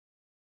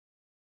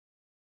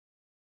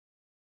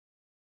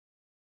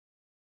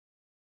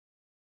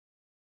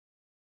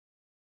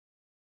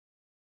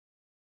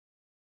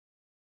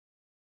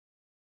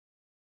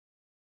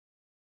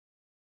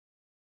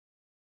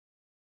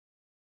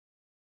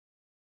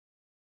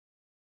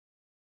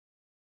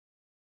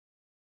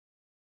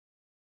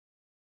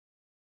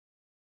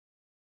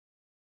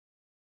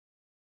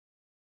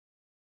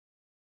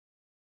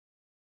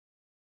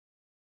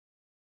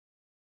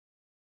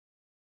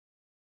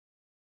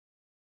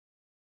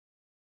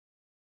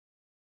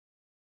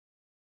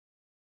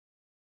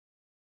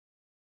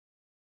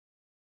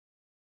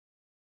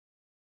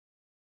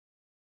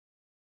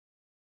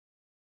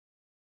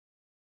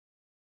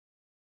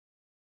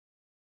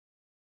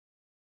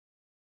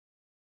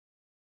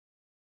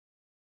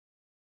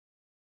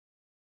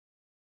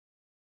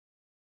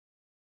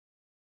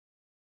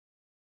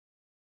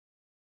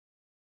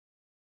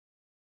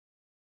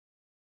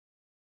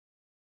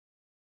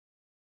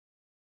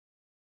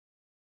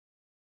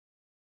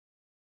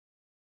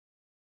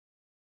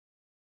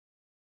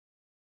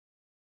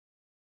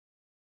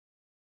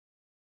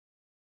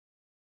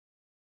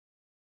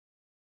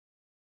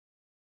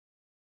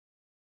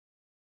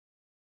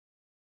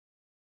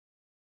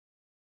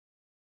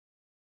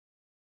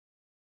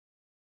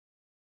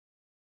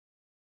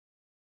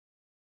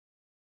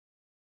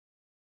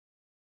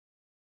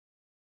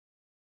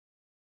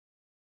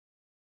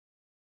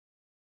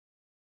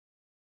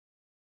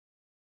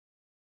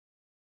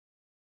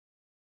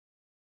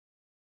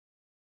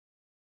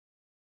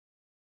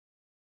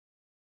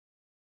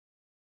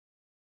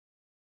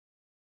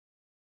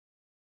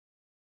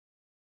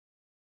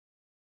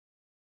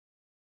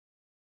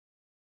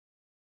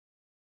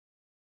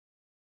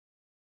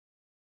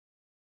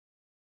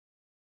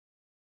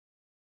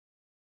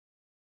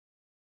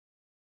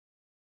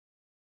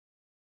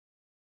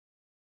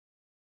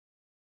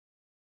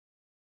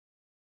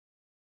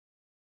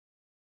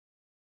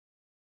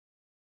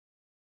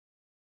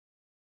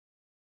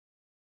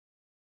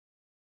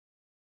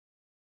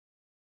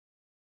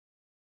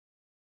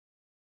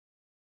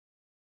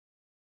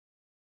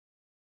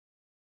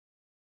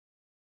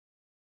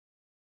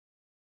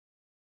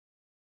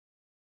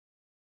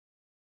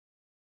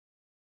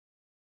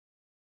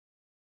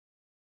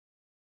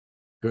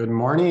Good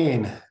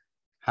morning.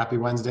 Happy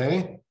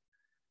Wednesday.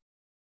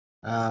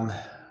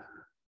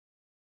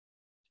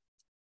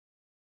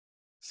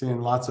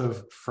 Seeing lots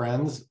of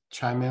friends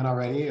chime in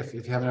already. If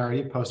you haven't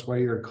already, post where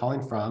you're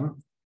calling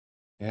from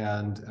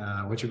and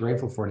what you're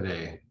grateful for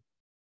today.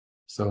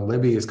 So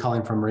Libby is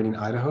calling from Reading,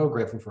 Idaho,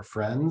 grateful for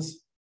friends.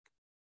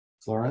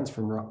 Florence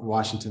from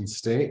Washington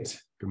State,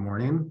 good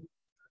morning.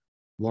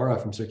 Laura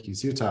from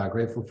Syracuse, Utah,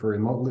 grateful for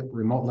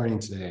remote learning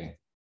today.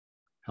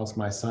 Helps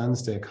my son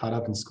stay caught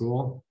up in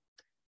school,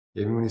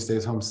 even when he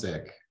stays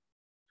homesick.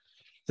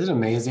 Isn't it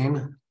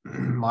amazing,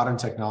 modern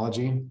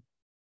technology,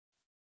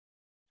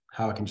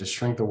 how it can just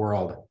shrink the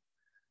world?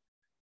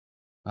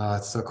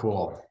 It's so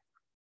cool.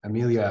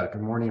 Amelia,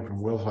 good morning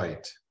from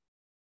Wilhoit.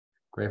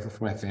 Grateful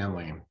for my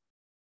family.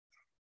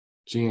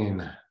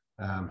 Jean,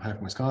 hi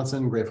from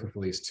Wisconsin, grateful for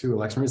at least 2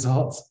 election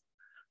results.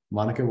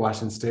 Monica,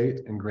 Washington State,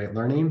 and great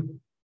learning.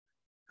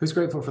 Who's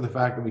grateful for the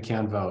fact that we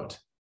can vote,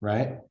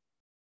 right?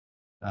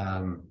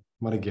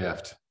 What a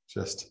gift.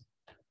 Just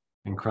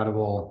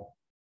incredible,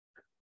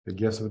 the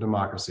gifts of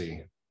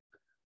democracy.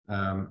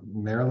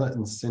 Marilyn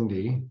and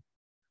Cindy,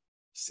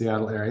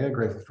 Seattle area,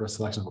 grateful for a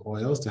selection of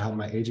oils to help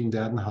my aging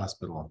dad in the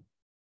hospital.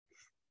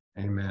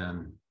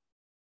 Amen.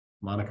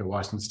 Monica,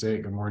 Washington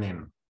State, good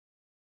morning.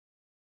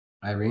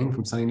 Irene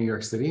from sunny New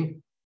York City,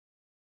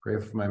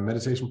 grateful for my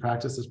meditation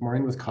practice this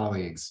morning with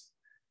colleagues.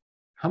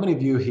 How many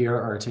of you here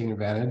are taking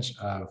advantage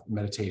of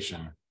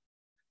meditation?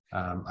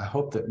 I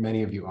hope that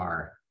many of you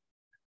are.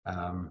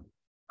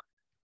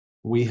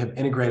 We have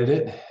integrated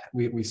it.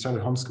 We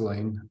started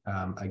homeschooling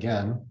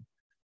again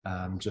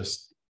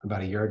just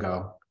about a year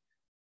ago.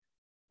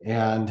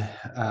 And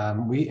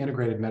we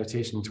integrated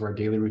meditation into our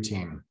daily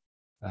routine.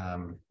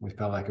 We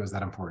felt like it was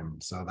that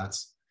important. So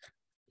that's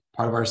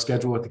part of our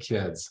schedule with the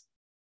kids.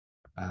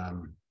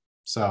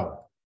 So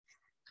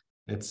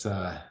it's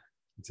a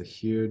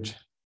huge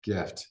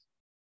gift.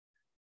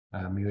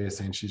 Amelia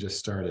saying she just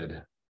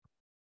started.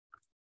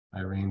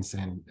 Irene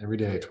saying every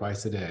day,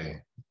 twice a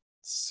day.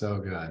 So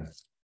good.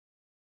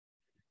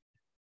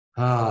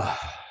 The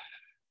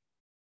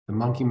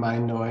monkey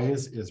mind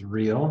noise is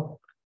real,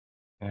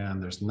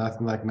 and there's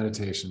nothing like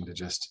meditation to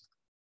just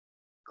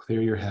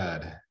clear your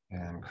head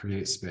and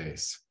create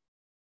space.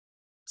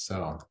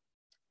 So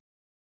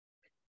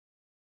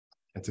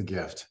it's a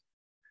gift.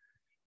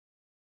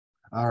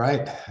 All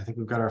right, I think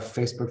we've got our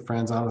Facebook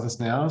friends on with us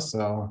now.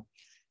 So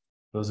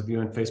those of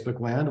you in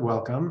Facebook land,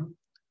 welcome.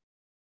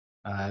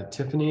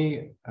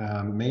 Tiffany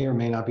may or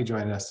may not be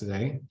joining us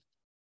today.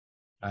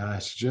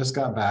 She just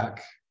got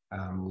back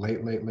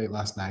late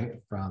last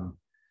night from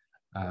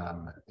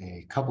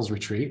a couples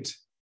retreat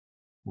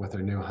with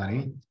her new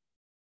honey.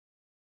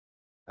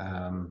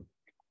 And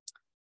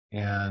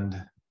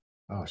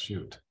oh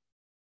shoot,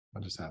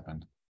 what just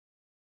happened?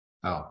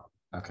 Oh,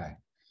 okay.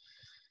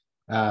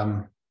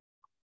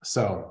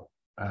 So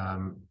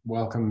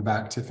welcome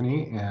back,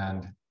 Tiffany,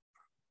 and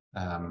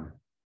hope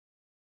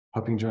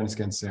you can join us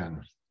again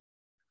soon.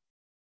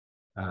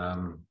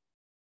 All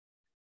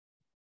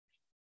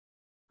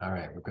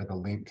right, we've got the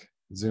link,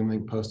 Zoom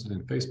link posted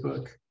in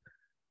Facebook.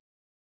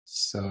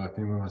 So if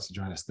anyone wants to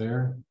join us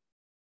there.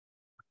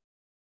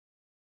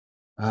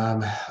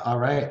 All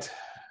right,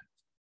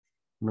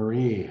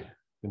 Marie,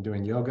 been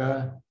doing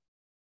yoga.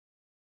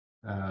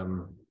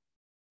 And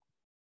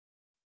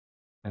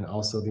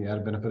also the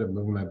added benefit of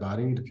moving my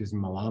body,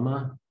 diffusing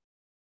malama.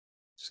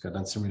 Just got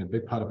done serving a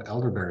big pot of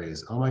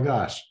elderberries. Oh my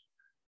gosh,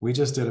 we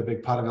just did a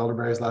big pot of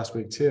elderberries last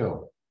week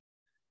too.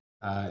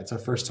 It's our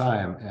first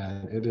time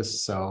and it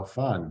is so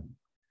fun.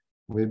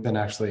 We've been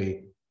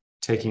actually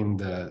taking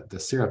the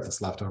syrup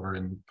that's left over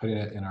and putting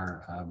it in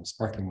our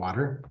sparkling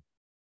water.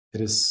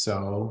 It is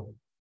so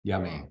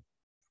yummy.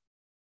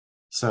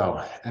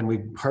 So, and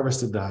we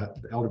harvested the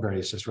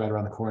elderberries just right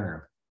around the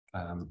corner.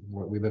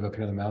 We live up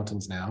here in the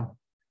mountains now.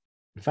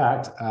 In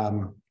fact,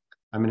 I'm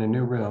in a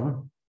new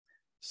room,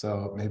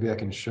 so maybe I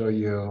can show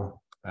you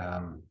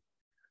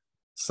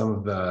some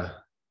of the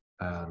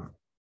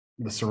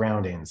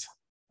surroundings.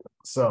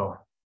 So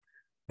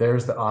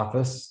there's the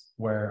office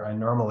where I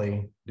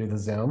normally do the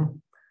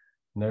Zoom.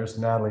 And there's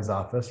Natalie's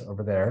office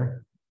over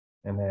there.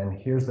 And then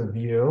here's the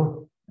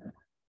view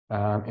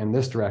in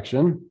this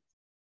direction.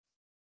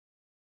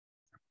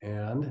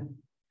 And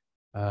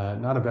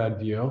not a bad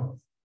view.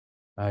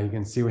 You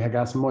can see we had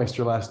got some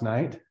moisture last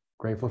night.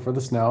 Grateful for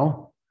the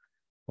snow.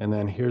 And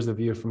then here's the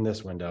view from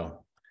this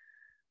window.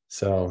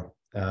 So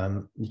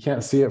you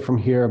can't see it from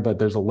here, but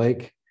there's a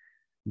lake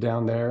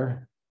down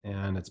there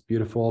and it's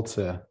beautiful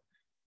to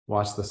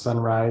watch the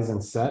sunrise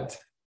and set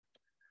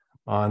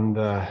on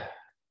the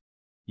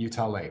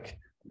Utah lake.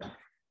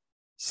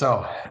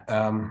 So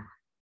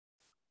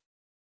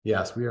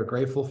yes, we are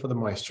grateful for the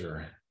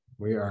moisture.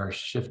 We're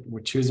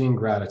choosing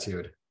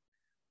gratitude.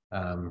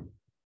 Even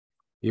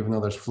though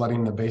there's flooding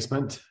in the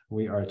basement,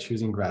 we are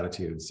choosing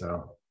gratitude.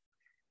 So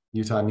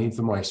Utah needs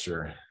the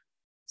moisture.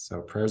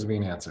 So prayers are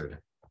being answered.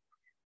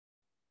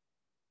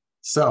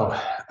 So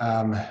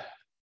I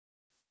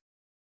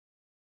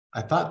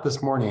thought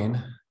this morning,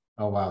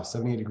 oh wow,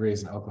 78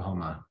 degrees in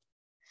Oklahoma.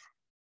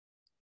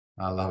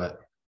 I love it.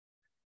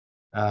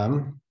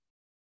 Last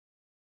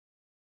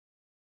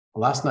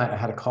night I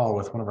had a call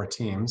with one of our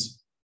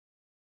teams,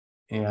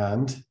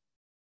 and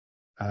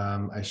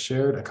I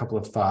shared a couple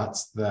of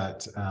thoughts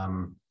that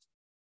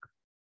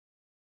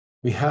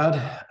we had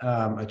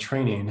a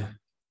training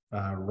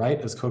right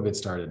as COVID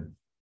started.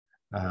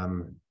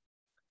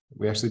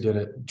 We actually did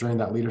it during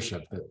that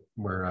leadership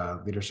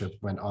where leadership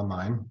went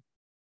online.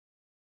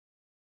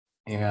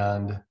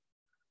 And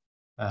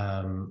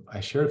I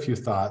shared a few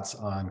thoughts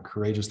on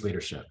courageous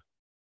leadership.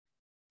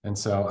 And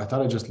so I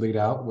thought I'd just lead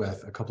out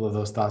with a couple of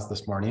those thoughts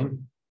this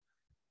morning,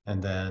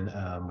 and then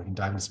we can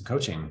dive into some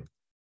coaching.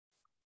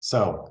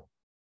 So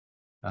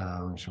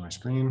let me show my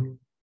screen.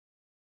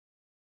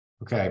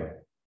 Okay.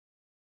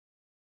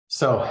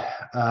 So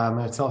I'm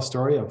going to tell a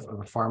story of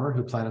a farmer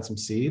who planted some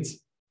seeds.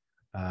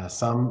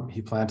 Some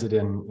he planted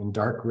in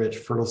dark, rich,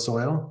 fertile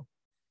soil,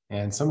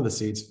 and some of the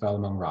seeds fell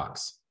among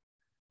rocks.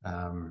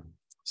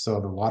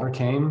 So the water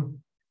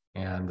came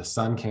and the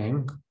sun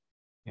came,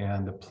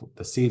 and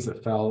the seeds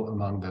that fell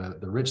among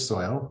the rich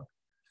soil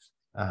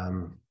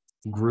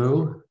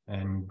grew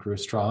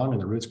strong,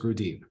 and the roots grew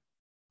deep.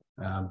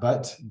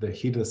 But the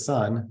heat of the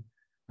sun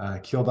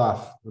killed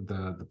off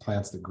the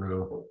plants that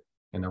grew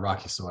in the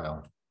rocky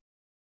soil.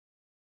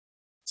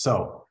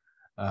 So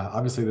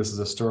obviously this is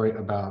a story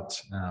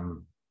about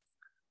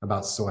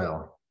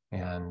soil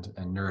and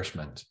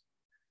nourishment.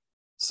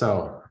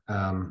 So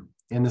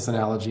in this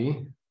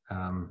analogy,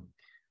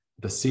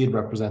 the seed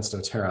represents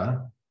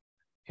doTERRA,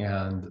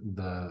 and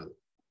the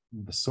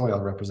soil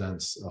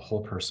represents a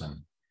whole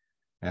person.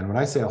 And when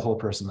I say a whole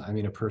person, I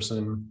mean a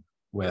person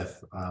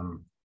with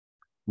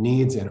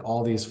needs in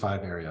all these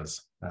 5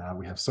 areas.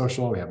 We have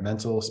social, we have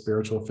mental,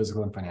 spiritual,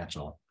 physical, and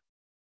financial.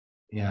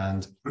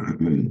 And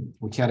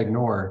we can't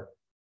ignore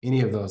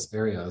any of those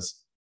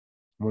areas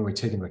when we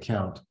take into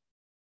account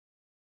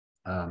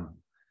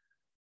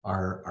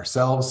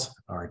ourselves,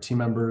 our team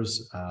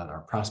members,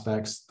 our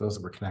prospects, those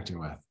that we're connecting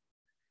with.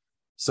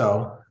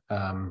 So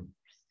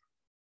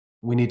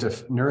we need to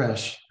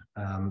nourish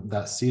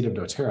that seed of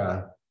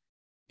doTERRA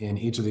in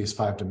each of these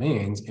 5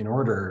 domains in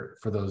order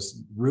for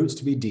those roots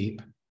to be deep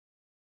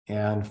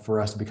and for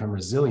us to become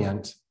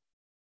resilient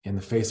in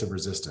the face of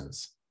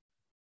resistance.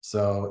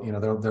 So,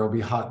 there will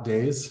be hot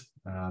days.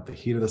 The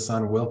heat of the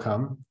sun will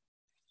come,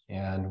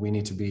 and we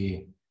need to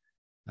be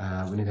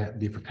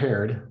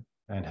prepared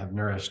and have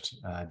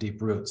nourished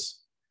deep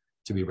roots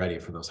to be ready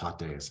for those hot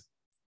days.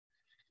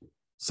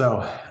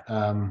 So,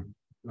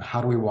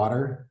 how do we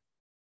water?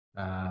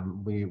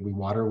 We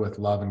water with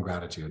love and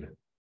gratitude,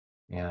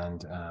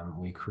 and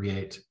we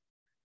create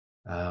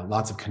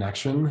lots of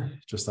connection,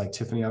 just like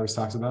Tiffany always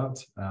talks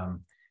about,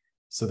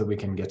 so that we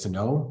can get to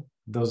know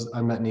those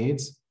unmet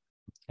needs.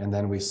 And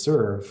then we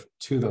serve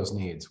to those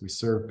needs. We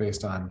serve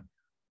based on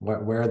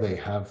where they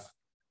have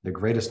the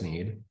greatest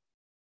need.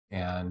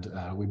 And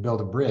we build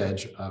a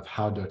bridge of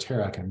how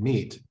doTERRA can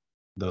meet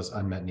those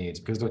unmet needs,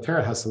 because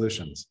doTERRA has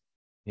solutions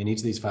in each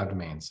of these 5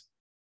 domains.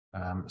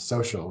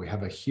 Social, we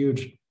have a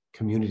huge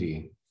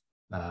community,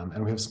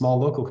 and we have small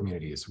local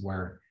communities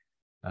where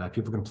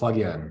people can plug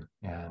in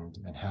and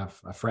have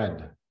a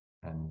friend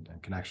and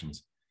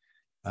connections.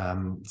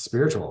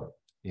 Spiritual,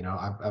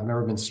 I've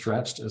never been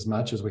stretched as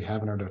much as we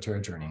have in our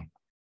doTERRA journey.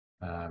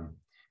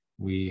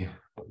 We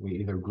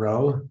either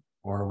grow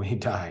or we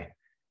die,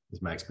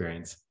 is my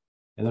experience.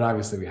 And then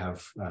obviously we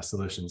have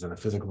solutions in the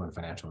physical and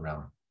financial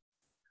realm.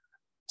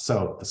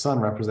 So the sun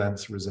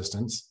represents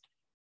resistance,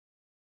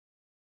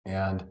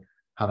 and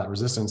how that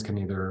resistance can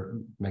either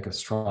make us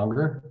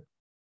stronger,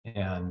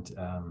 and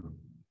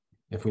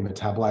if we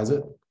metabolize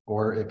it,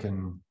 or it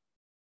can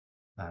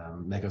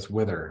make us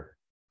wither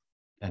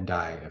and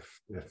die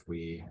if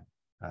we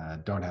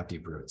don't have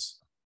deep roots.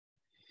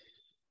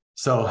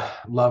 So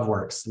love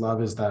works.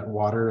 Love is that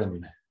water,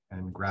 and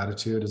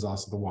gratitude is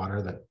also the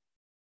water that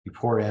you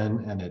pour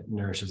in, and it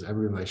nourishes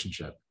every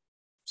relationship.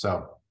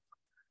 So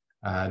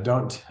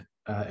don't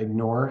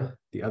ignore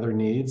the other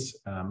needs.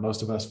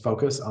 Most of us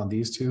focus on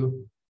these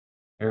 2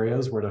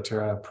 areas where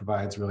doTERRA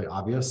provides really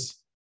obvious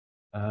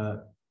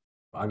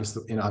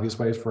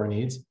ways for our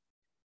needs.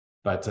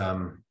 But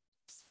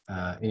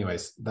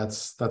anyways,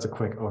 that's a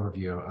quick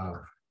overview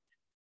of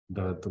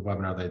the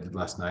webinar that I did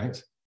last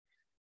night.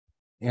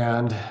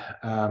 And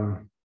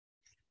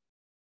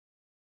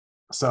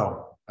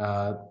so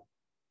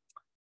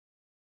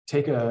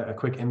take a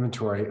quick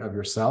inventory of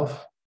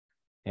yourself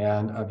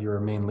and of your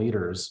main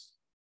leaders,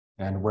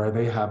 and where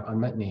they have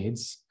unmet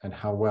needs, and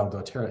how well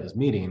doTERRA is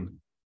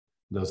meeting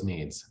those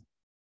needs.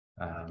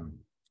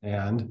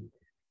 And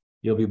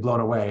you'll be blown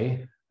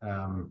away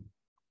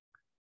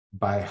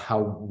by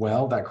how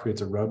well that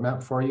creates a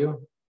roadmap for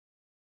you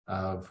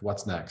of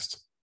what's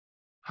next,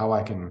 how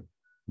I can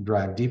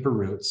drive deeper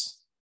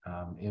roots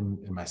in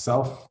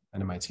myself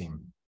and in my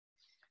team.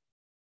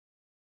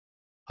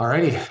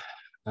 Alrighty.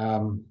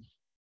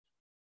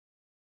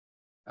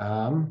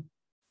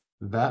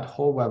 That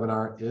whole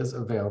webinar is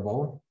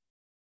available.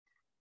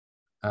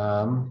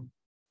 I'm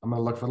going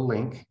to look for the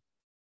link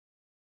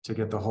to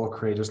get the whole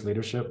courageous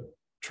leadership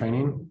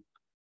training.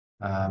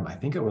 I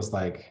think it was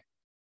like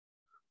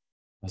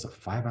was it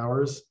 5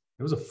 hours?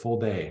 It was a full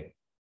day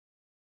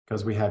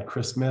because we had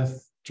Chris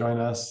Smith join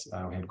us.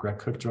 We had Greg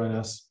Cook join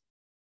us.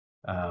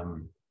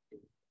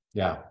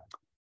 Yeah,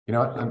 you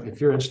know what?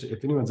 If you're interested,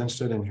 if anyone's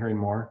interested in hearing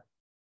more,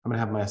 I'm gonna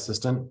have my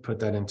assistant put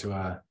that into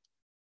a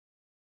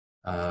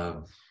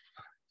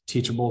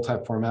teachable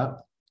type format,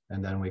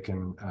 and then we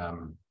can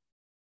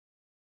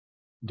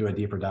do a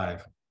deeper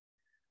dive.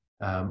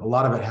 A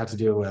lot of it had to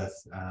do with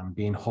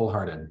being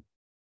wholehearted,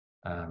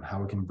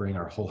 how we can bring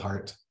our whole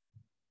heart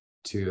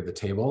to the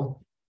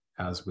table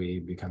as we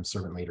become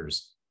servant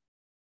leaders.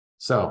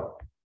 So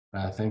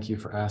thank you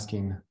for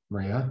asking,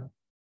 Maria.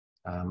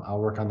 I'll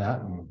work on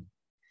that, and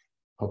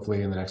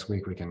hopefully in the next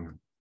week we can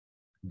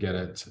get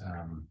it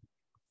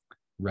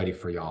ready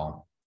for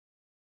y'all.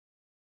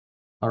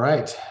 All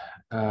right.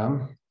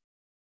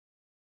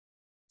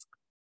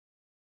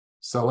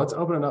 So let's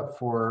open it up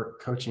for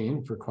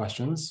coaching, for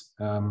questions.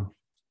 I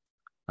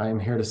am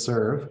here to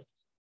serve.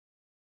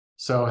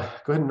 So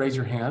go ahead and raise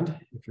your hand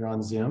if you're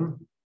on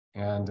Zoom,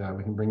 and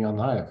we can bring you on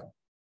live.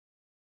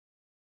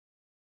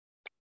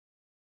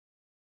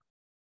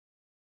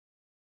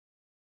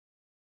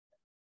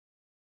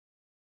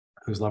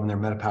 Who's loving their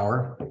meta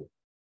power?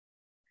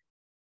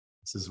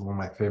 This is one of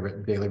my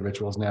favorite daily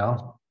rituals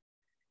now.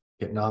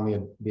 Getting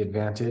on the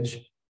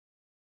advantage,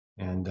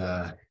 and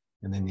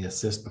then the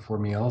assist before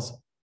meals.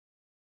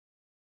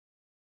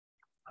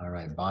 All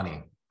right,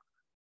 Bonnie,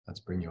 let's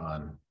bring you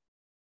on.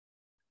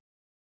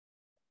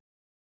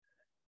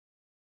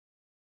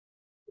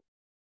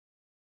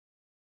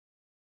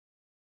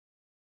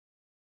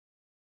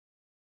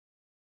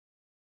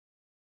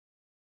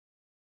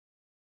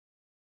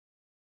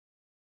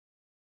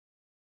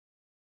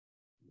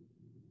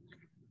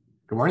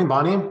 Good morning,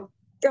 Bonnie.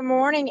 Good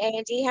morning,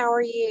 Andy. How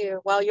are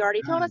you? Well, you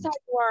already told us how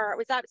you were. It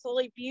was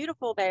absolutely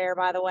beautiful there,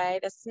 by the way.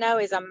 The snow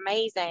is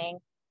amazing.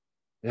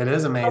 It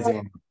is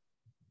amazing.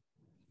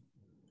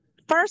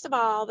 First of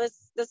all, this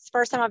is the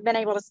first time I've been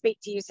able to speak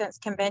to you since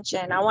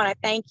convention. I want to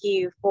thank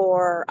you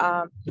for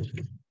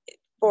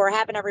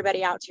having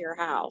everybody out to your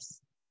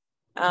house.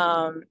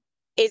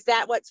 Is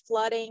that what's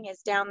flooding?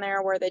 Is down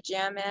there where the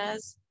gym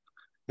is?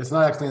 It's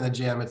not actually in the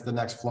gym. It's the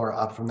next floor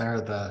up from there,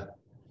 the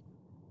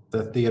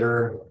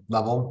theater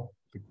level.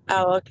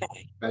 Oh,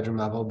 okay. Bedroom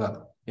level,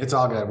 but it's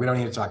all good. We don't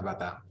need to talk about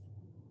that.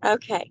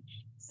 Okay.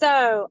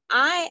 So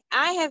I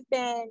have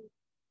been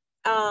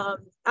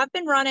I've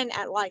been running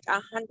at like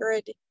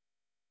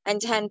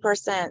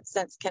 110%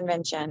 since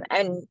convention.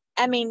 And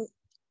I mean,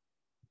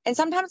 and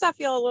sometimes I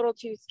feel a little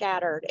too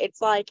scattered.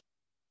 It's like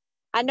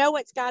I know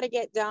what's got to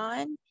get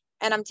done,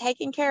 and I'm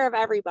taking care of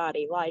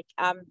everybody. Like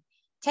I'm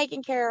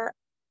taking care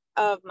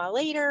of my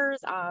leaders.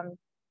 I'm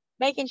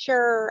making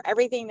sure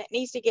everything that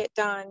needs to get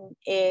done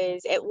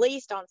is at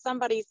least on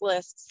somebody's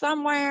list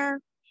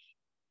somewhere.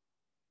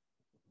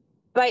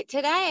 But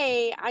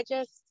today, I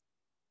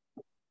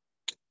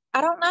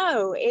don't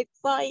know. It's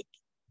like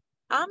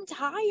I'm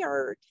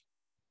tired.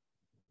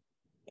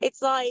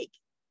 It's like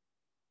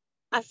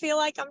I feel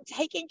like I'm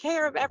taking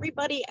care of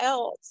everybody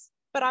else,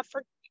 but I'm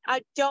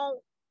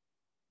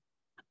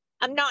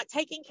not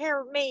taking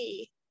care of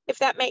me, if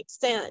that makes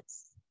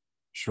sense.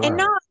 Sure.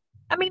 And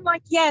I mean,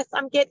 like, yes,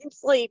 I'm getting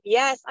sleep.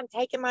 Yes, I'm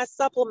taking my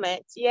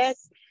supplements.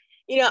 Yes,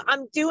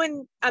 I'm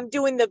doing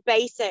the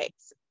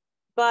basics,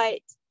 but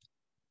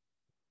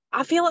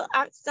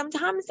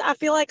sometimes I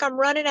feel like I'm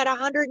running at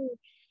 100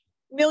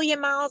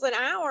 million miles an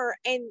hour,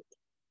 and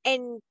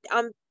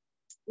I'm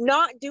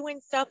not doing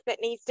stuff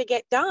that needs to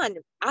get done.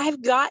 I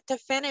have got to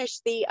finish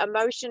the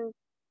emotion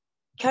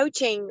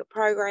coaching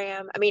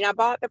program. I mean, I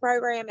bought the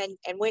program and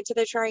went to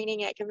the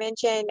training at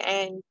convention,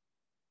 and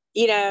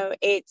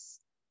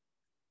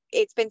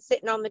it's been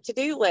sitting on the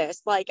to-do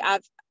list. Like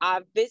I've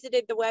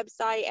visited the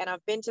website and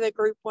I've been to the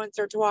group once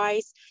or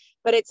twice,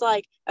 but it's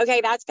like,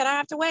 okay, that's gonna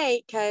have to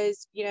wait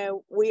because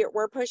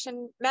we're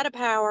pushing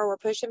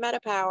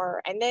MetaPower,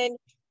 and then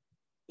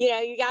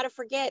you got to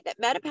forget that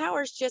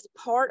MetaPower is just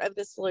part of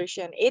the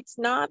solution. It's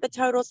not the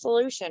total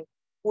solution.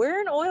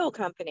 We're an oil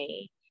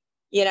company,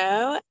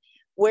 we're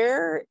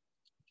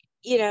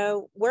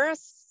a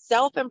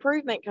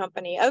self-improvement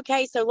company.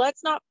 Okay, so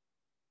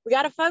we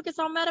got to focus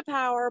on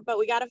MetaPower, but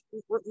we got to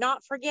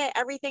not forget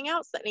everything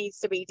else that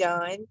needs to be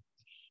done.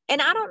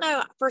 And I don't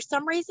know, for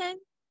some reason,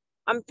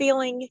 I'm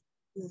feeling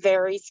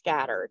very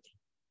scattered.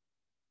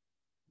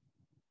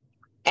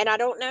 And I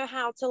don't know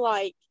how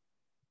to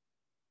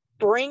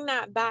bring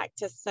that back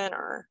to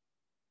center.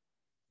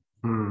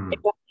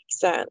 If that makes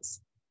sense.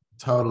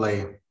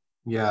 Totally.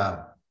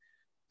 Yeah,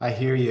 I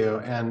hear you.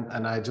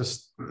 And I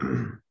just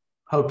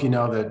hope you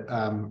know that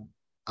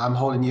I'm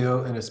holding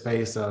you in a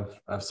space of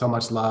so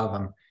much love.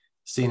 I'm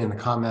seeing in the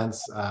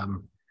comments,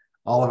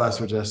 all of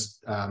us are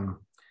just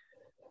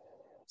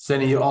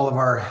sending you all of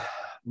our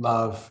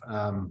love.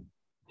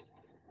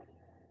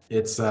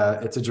 It's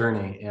a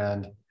journey.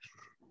 And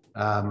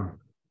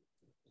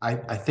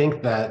I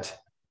think that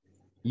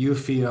you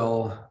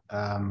feel,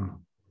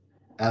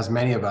 as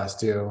many of us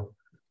do,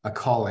 a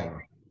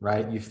calling,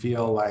 right? You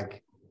feel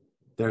like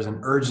there's an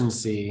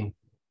urgency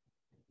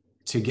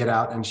to get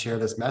out and share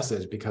this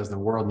message because the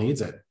world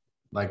needs it.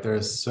 Like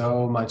there's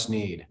so much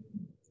need.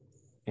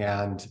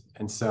 And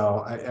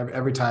so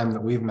every time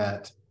that we've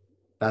met,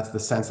 that's the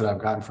sense that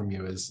I've gotten from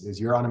you is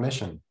you're on a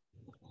mission,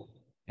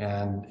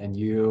 and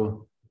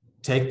you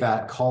take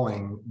that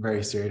calling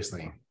very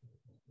seriously.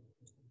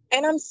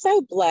 And I'm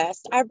so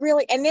blessed. I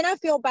really, and then I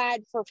feel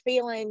bad for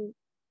feeling,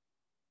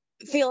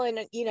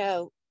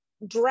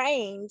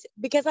 drained,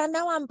 because I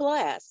know I'm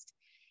blessed.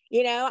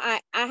 I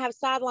have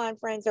sideline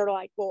friends that are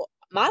like, well,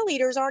 my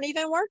leaders aren't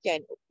even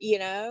working.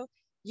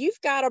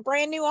 You've got a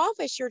brand new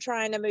office you're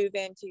trying to move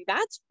into.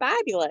 That's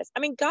fabulous. I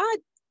mean, God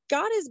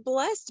has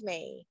blessed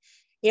me.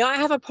 I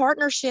have a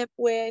partnership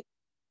with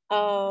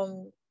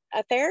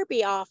a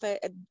therapy office,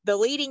 the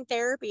leading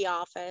therapy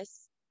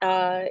office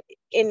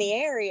in the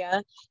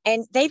area,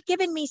 and they've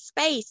given me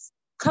space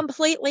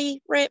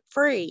completely rent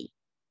free.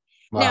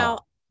 Now,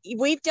 Wow.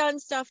 we've done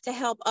stuff to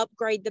help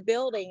upgrade the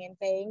building and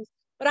things,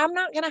 but I'm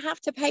not going to have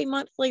to pay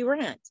monthly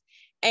rent.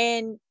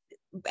 And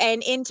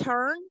in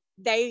turn,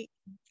 they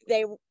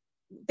they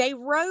they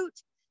wrote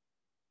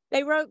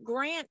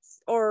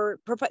grants, or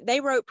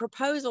they wrote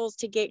proposals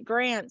to get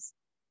grants,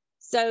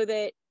 so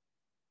that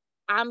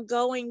I'm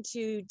going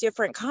to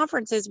different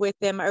conferences with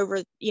them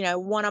over,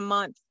 one a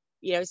month,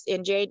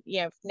 in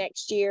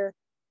next year,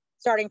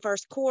 starting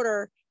first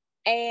quarter,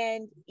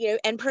 and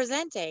and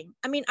presenting.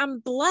 I mean, I'm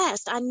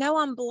blessed. I know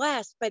I'm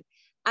blessed, but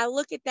I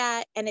look at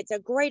that and it's a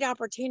great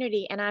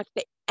opportunity. And I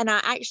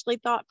actually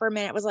thought for a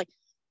minute, I was like,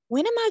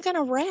 when am I going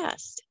to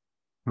rest?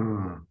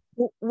 Hmm.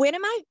 When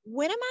am I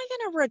going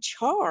to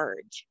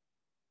recharge?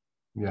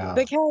 Yeah.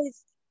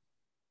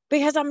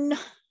 Because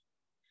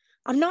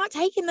I'm not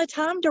taking the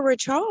time to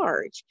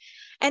recharge.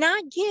 And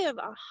I give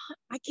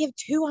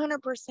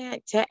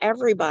 200% to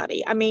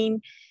everybody. I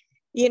mean,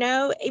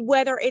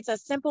 whether it's a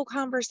simple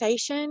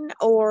conversation,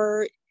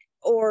 or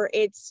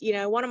it's,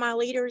 one of my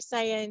leaders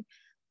saying,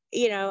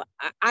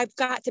 I've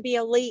got to be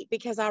elite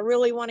because I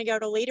really want to go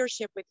to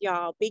leadership with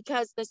y'all,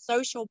 because the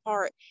social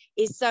part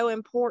is so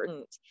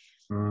important.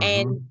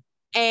 And,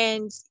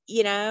 Mm-hmm.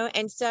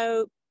 and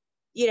so,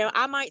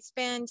 I might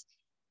spend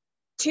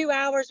 2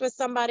 hours with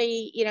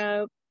somebody,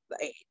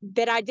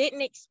 that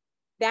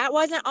that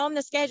wasn't on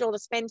the schedule to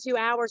spend 2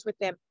 hours with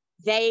them.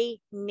 They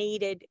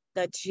needed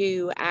the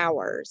 2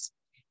 hours.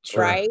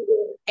 Sure. Right.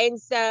 And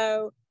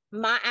so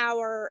my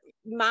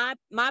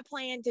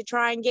plan to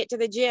try and get to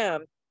the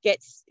gym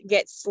gets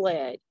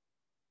slid.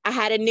 I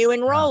had a new Yeah.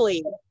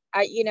 enrollee.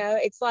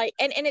 It's like,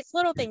 and it's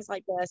little things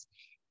like this.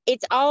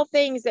 It's all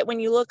things that when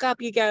you look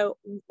up, you go,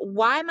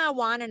 why am I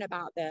whining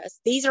about this?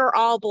 These are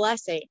all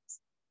blessings.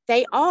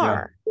 They Yeah.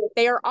 are.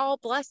 They are all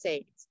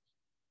blessings.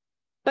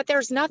 But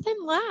there's nothing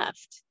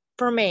left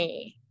for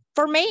me.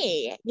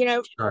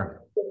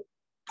 Sure.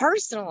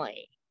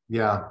 Personally.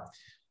 Yeah.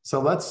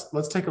 So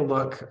let's take a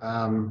look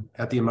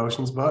at the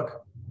emotions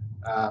book.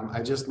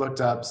 I just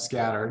looked up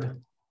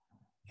scattered,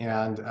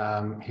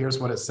 and here's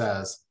what it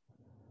says.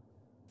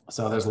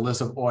 So there's a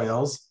list of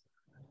oils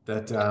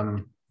that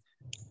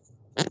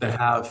that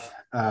have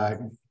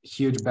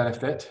huge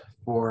benefit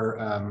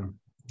for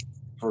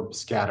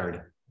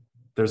scattered.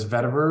 There's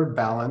vetiver,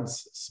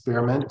 balance,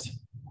 spearmint,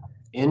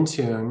 in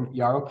tune,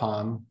 yarrow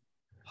palm,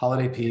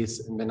 holiday peace,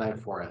 and midnight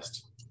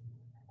forest.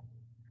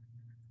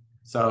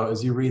 So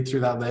as you read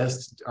through that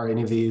list, are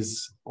any of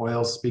these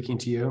oils speaking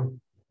to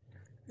you?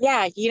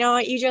 Yeah, you know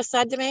what you just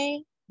said to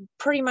me?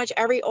 Pretty much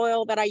every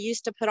oil that I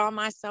used to put on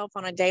myself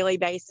on a daily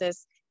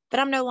basis that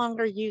I'm no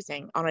longer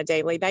using on a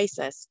daily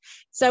basis.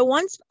 So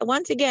once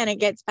again, it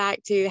gets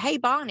back to, hey,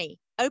 Bonnie,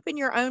 open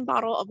your own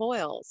bottle of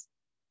oils.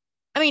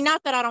 I mean,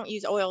 not that I don't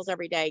use oils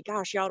every day.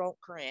 Gosh, y'all don't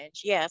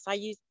cringe. Yes, I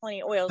use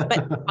plenty of oils,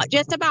 but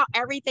just about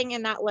everything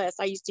in that list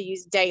I used to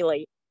use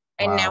daily,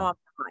 and now Wow. I'm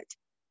not.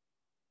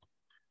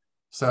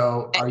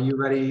 So are you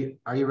ready?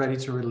 Are you ready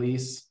to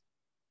release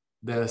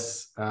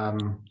this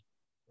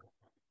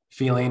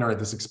feeling or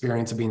this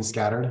experience of being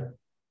scattered?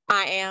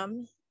 I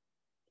am.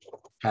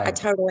 I Okay.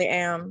 totally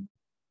am.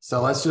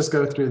 So let's just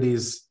go through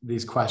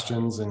these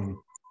questions and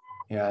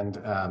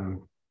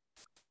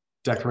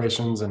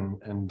declarations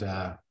and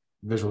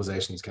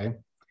visualizations. Okay.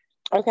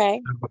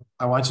 Okay.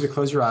 I want you to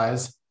close your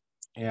eyes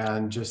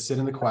and just sit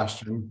in the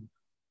question.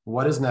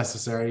 What is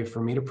necessary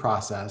for me to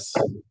process,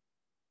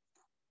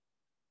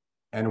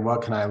 and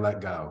what can I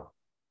let go?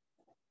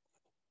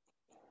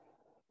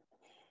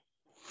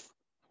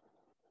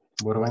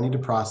 What do I need to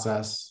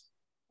process,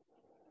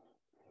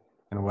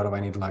 and what do I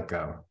need to let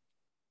go?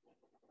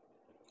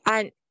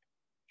 I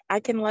I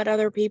can let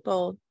other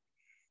people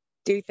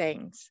do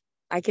things.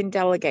 I can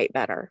delegate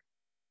better.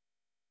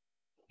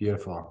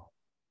 Beautiful.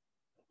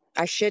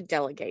 I should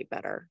delegate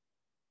better.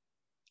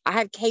 I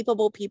have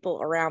capable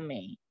people around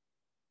me.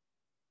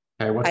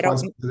 Okay, I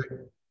don't.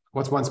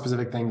 what's one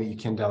specific thing that you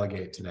can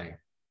delegate today?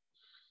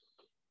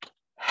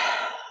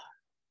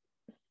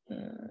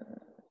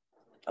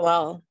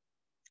 Well,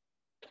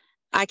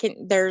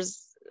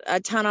 there's a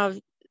ton of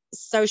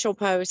social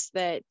posts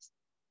that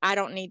I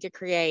don't need to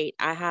create.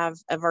 I have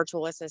a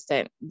virtual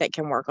assistant that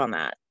can work on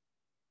that.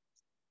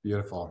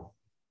 Beautiful.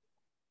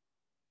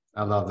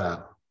 I love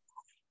that.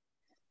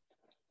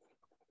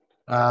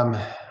 Um,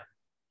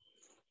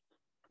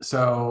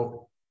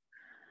 so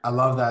I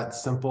love that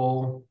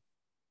simple,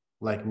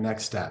 like,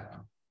 next step,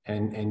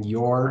 and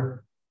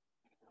your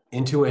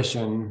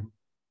intuition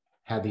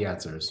had the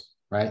answers,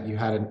 right? You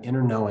had an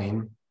inner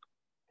knowing.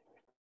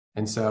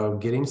 And so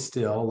getting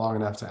still long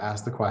enough to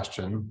ask the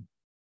question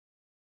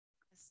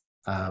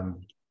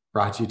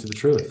brought you to the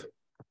truth.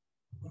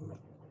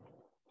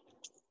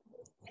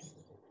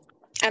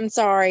 I'm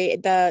sorry,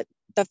 the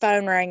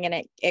phone rang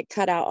and it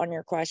cut out on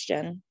your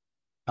question.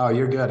 Oh,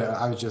 you're good.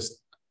 I was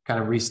just kind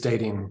of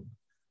restating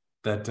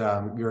that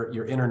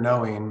your inner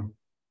knowing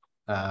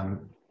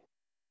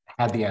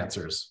had the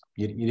answers.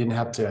 You didn't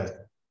have to,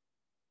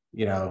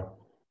 you know,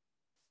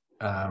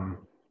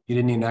 you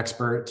didn't need an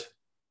expert.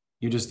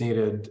 You just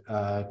needed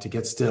to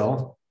get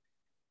still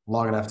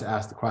long enough to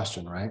ask the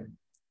question, right?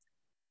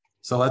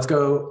 So let's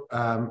go.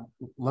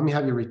 Let me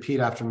have you repeat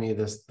after me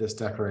this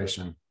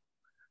declaration.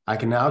 I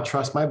can now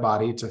trust my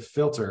body to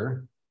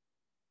filter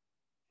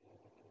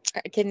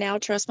I can now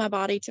trust my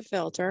body to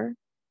filter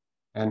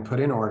and put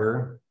in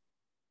order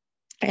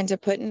and to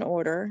put in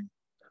order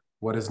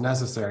what is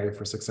necessary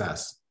for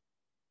success.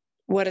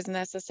 what is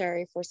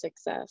necessary for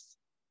success.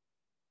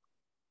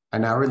 I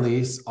now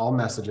release all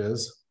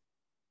messages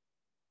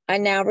I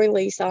now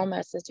release all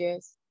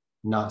messages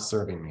not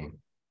serving me.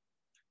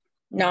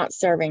 not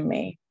serving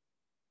me.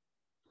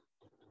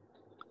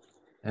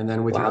 And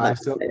then with Wow, your eyes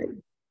that's still,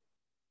 good.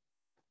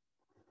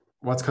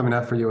 what's coming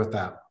up for you with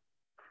that?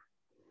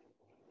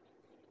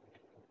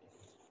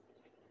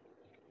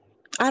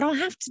 I don't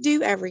have to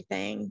do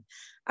everything.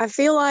 I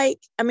feel like,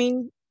 I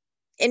mean,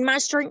 in my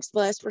strengths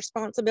list,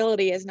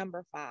 responsibility is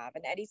number 5.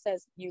 And Eddie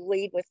says you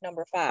lead with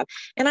number 5.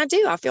 And I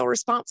do. I feel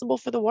responsible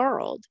for the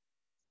world.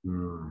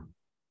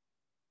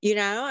 You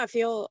know, I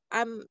feel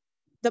I'm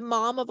the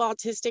mom of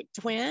autistic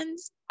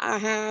twins. I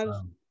have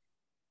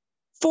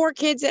 4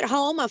 kids at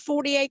home, a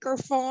 40-acre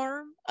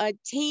farm, a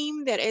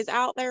team that is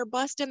out there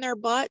busting their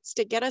butts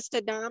to get us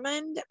to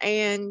Diamond.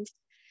 And,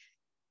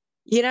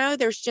 you know,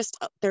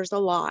 there's a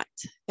lot.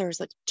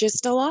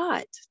 Just a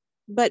lot.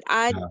 But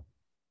I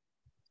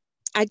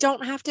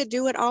don't have to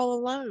do it all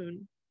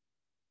alone.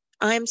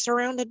 I'm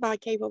surrounded by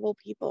capable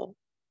people.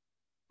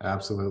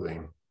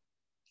 Absolutely.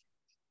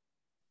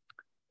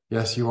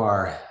 Yes, you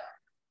are.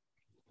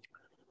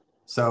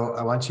 So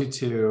I want you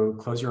to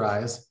close your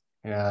eyes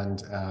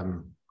and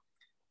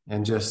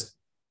just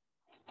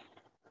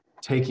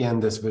take in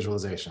this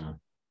visualization.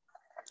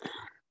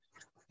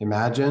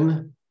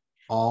 Imagine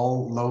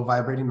all low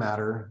vibrating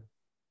matter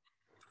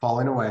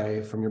falling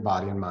away from your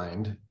body and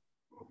mind.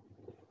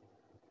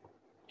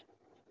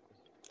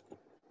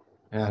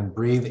 And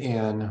breathe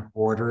in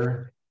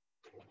order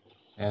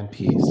and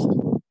peace.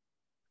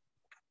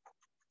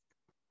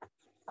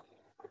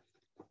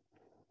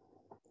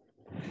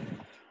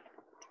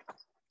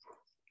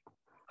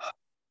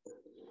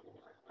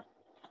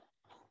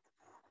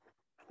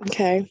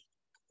 Okay.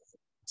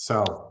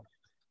 So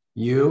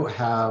you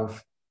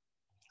have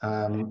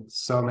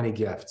so many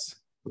gifts.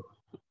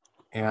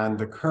 And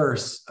the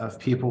curse of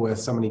people with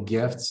so many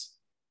gifts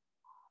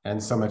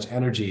and so much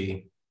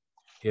energy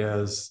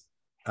is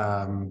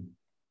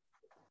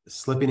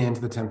slipping into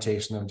the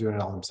temptation of doing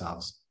it all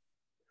themselves.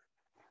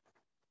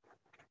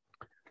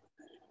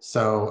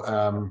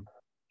 So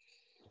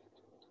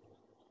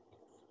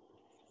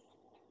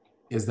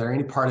is there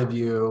any part of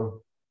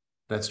you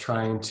that's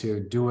trying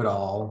to do it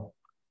all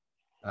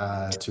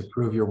to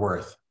prove your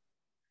worth?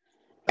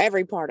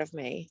 Every part of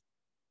me.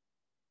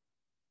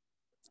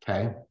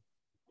 Okay.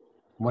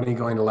 When are you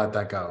going to let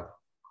that go?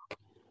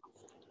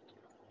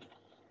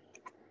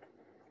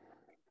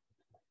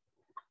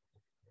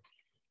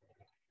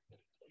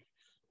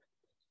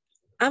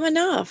 I'm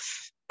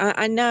enough.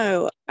 I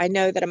know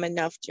that I'm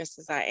enough just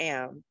as I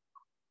am.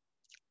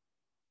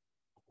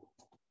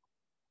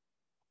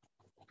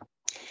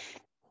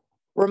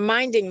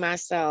 Reminding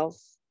myself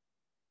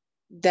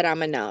that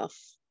I'm enough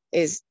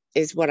is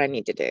what I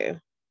need to do.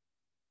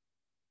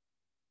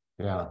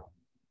 Yeah.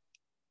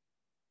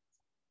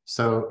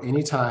 So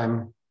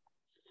anytime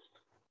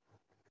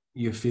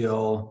you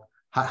feel,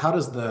 how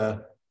does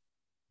the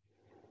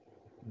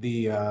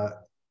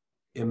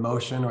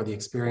emotion or the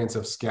experience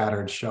of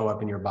scattered show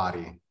up in your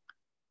body?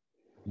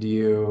 Do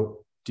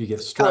you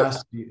get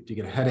stressed? Do you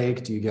get a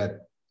headache? Do you get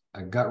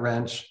a gut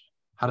wrench?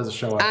 How does it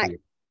show up for you?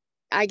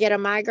 I get a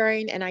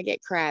migraine and I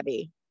get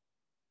crabby.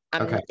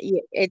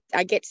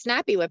 I get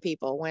snappy with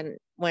people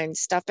when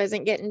stuff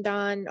isn't getting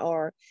done,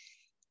 or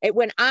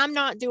when I'm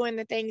not doing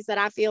the things that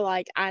I feel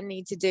like I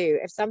need to do.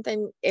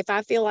 If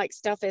I feel like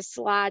stuff is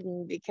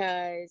sliding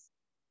because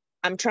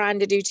I'm trying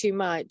to do too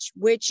much,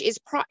 which is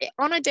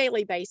on a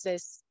daily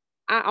basis,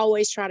 I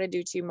always try to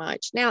do too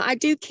much. Now I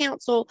do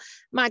counsel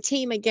my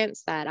team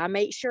against that. I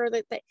make sure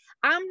that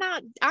I'm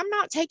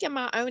not taking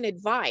my own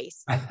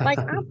advice. Like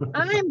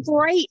I'm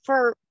great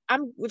for,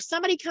 if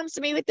somebody comes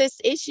to me with this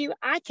issue,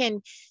 I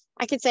can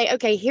say,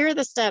 okay, here are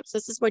the steps.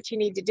 This is what you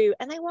need to do.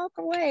 And they walk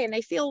away and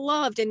they feel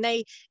loved. And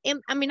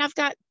I've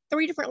got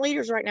three different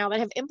leaders right now that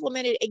have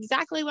implemented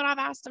exactly what I've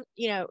asked them,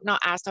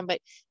 not asked them, but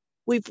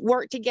we've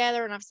worked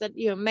together and I've said,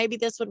 maybe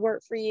this would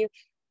work for you.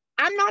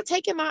 I'm not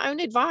taking my own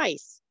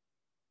advice.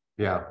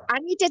 Yeah. I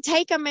need to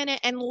take a minute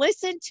and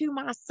listen to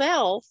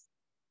myself.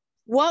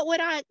 What would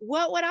I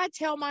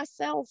tell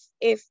myself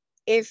if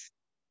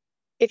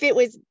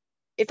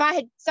I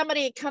had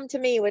somebody had come to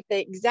me with the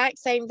exact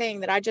same thing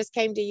that I just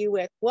came to you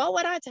with? What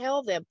would I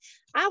tell them?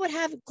 I would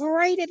have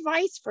great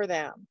advice for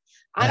them.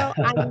 I need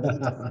to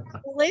start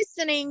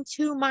listening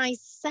to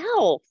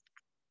myself.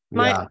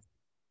 Yeah.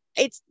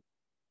 It's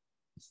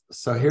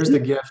So here's the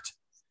gift.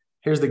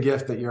 Here's the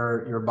gift that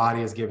your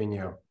body is giving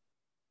you.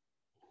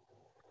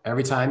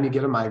 Every time you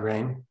get a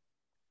migraine,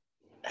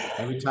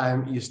 every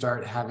time you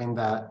start having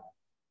that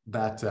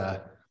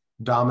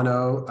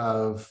domino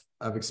of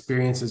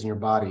experiences in your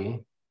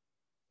body,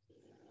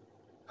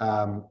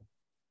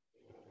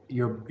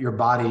 your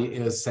body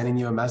is sending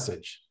you a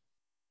message,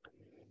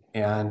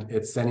 and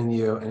it's sending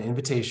you an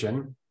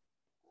invitation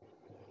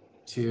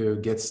to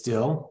get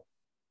still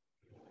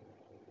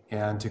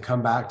and to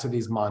come back to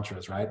these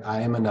mantras, right? I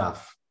am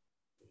enough.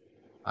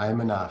 I am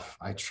enough.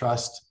 I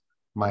trust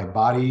my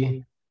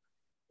body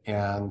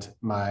and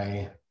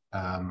my,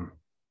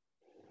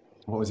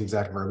 what was the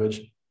exact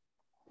verbiage?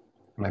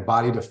 My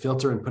body to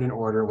filter and put in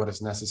order what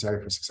is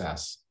necessary for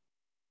success.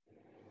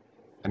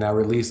 And now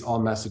release all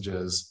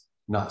messages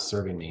not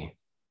serving me.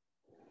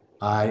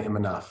 I am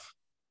enough.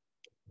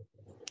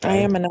 Right? I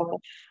am enough.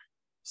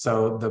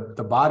 So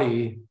the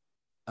body,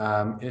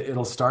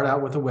 it'll start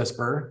out with a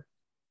whisper,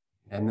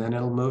 and then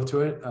it'll move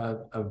to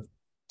a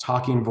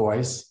talking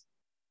voice.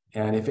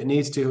 And if it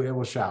needs to, it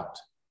will shout.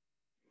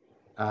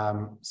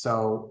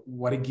 So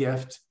what a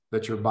gift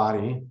that your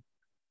body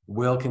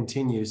will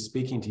continue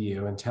speaking to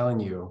you and telling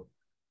you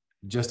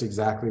just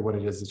exactly what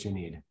it is that you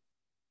need.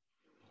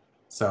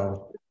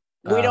 So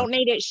we don't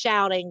need it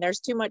shouting. There's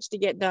too much to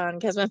get done,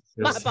 because when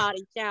my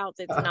body shouts,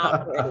 it's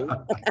not pretty.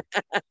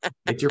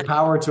 It's your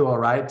power tool,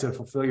 right, to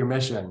fulfill your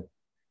mission.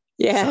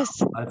 Yes.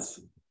 So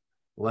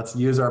let's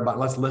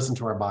listen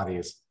to our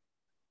bodies.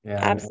 And,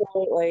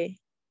 absolutely.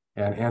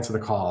 And answer the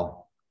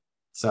call.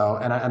 So,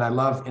 and I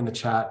love in the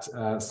chat,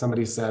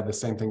 somebody said the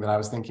same thing that I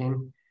was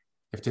thinking.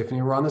 If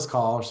Tiffany were on this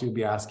call, she would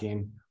be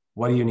asking,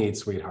 what do you need,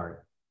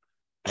 sweetheart?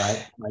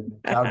 Right? Like,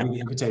 that would be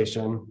the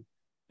invitation.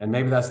 And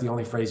maybe that's the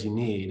only phrase you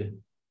need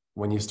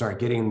when you start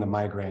getting the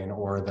migraine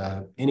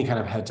or any kind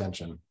of head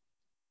tension.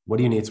 What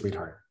do you need,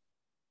 sweetheart?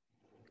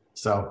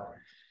 So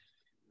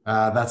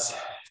that's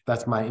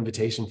my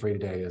invitation for you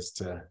today, is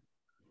to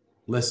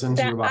listen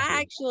to your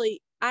body.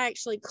 I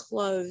actually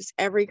close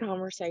every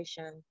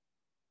conversation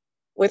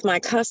with my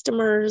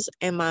customers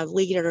and my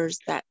leaders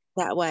that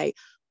way.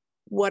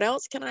 What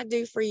else can I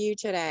do for you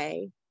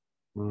today?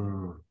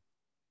 That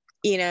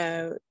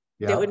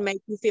would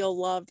make you feel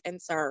loved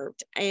and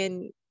served.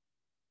 And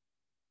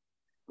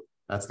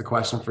that's the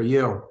question for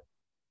you.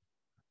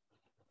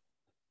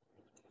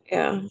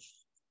 Yeah.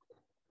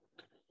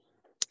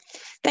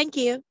 Thank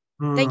you.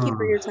 Thank you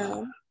for your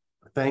time.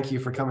 Thank you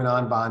for coming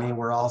on, Bonnie.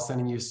 We're all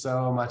sending you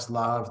so much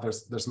love.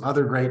 There's some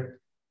other great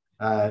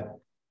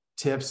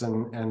tips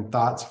and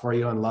thoughts for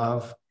you and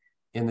love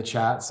in the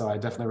chat. So I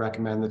definitely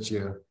recommend that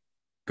you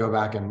go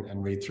back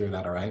and read through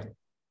that. All right.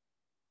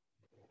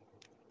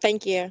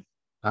 Thank you.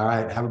 All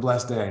right. Have a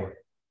blessed day.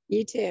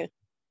 You too.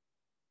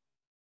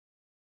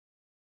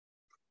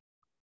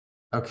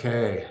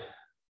 Okay.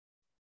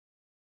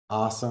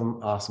 Awesome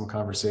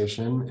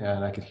conversation.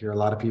 And I could hear a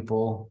lot of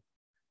people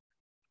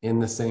in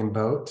the same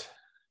boat,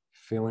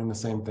 feeling the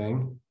same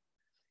thing.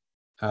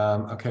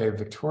 Okay.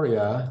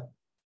 Victoria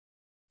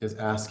is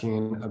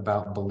asking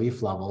about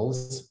belief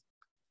levels.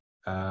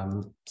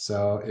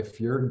 So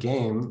if you're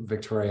game,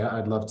 Victoria,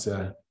 I'd love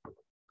to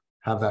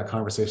have that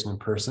conversation in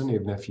person,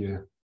 even if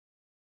you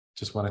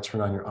just want to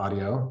turn on your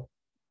audio.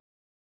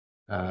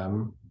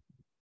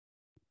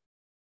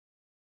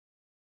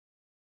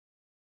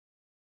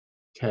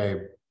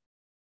 Okay,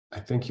 I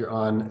think you're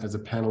on as a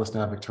panelist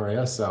now,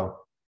 Victoria. So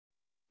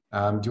do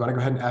you want to go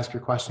ahead and ask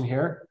your question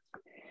here?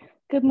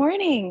 Good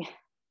morning.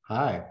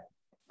 Hi.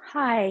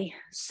 Hi.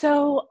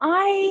 So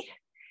I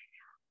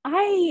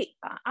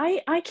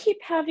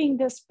keep having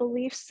this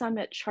belief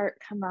summit chart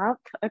come up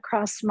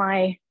across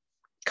my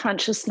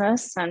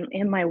consciousness and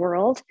in my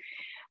world,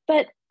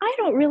 but I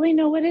don't really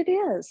know what it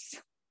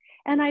is,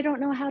 and I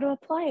don't know how to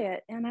apply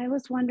it. And I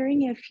was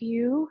wondering if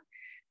you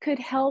could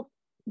help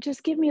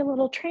just give me a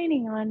little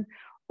training on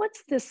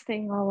what's this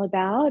thing all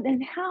about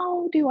and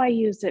how do I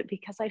use it,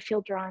 because I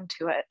feel drawn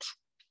to it.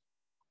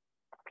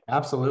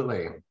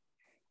 Absolutely.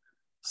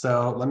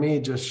 So let me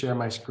just share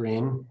my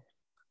screen.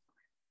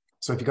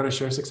 So if you go to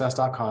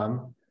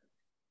sharesuccess.com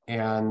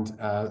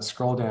and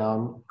scroll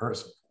down, or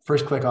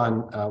first click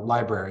on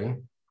library.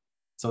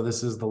 So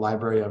this is the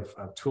library of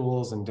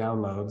tools and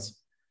downloads.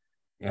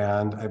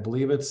 And I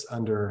believe it's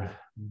under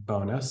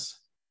bonus.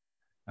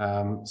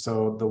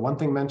 So the One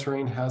Thing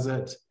Mentoring has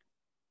it.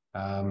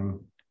 And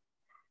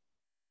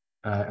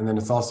then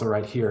it's also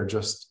right here,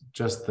 just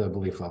the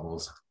belief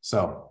levels.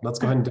 So let's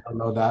go ahead and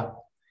download that.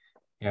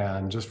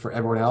 And just for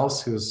everyone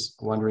else who's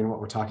wondering what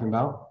we're talking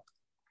about,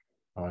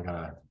 oh, I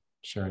gotta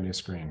share a new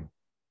screen.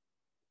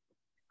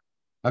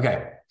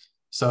 Okay,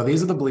 so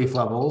these are the belief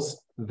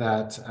levels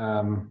that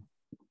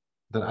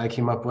that I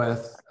came up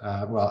with.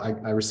 Well,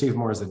 I received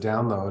more as a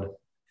download.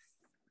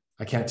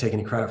 I can't take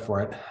any credit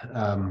for it.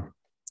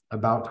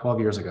 About 12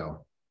 years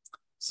ago.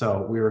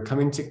 So we were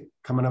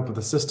coming up with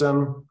a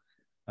system.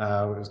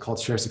 It was called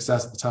Share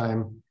Success at the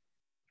time,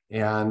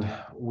 and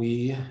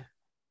we.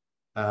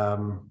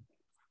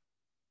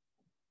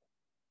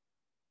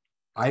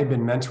 I had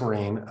been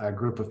mentoring a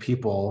group of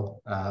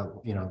people,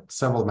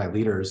 several of my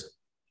leaders,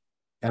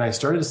 and I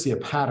started to see a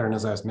pattern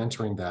as I was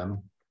mentoring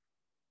them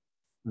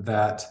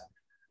that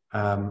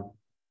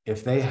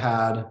if they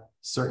had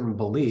certain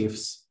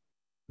beliefs,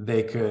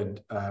 they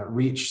could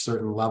reach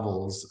certain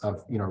levels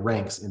of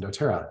ranks in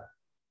doTERRA.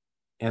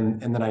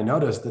 And then I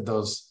noticed that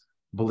those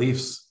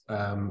beliefs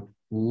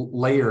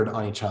layered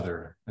on each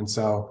other. And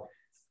so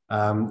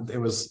it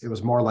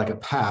was more like a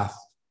path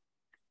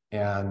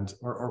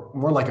or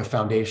more like a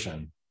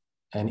foundation.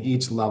 And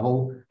each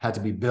level had to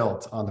be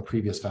built on the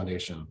previous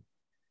foundation.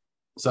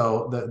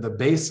 So the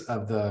base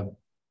of the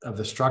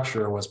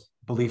structure was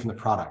belief in the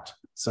product.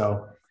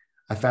 So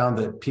I found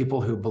that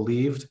people who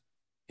believed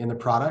in the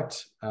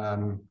product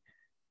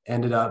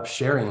ended up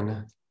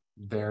sharing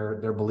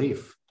their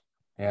belief,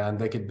 and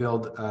they could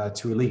build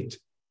to elite.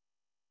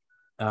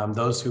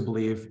 Those who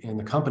believe in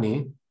the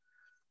company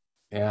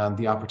and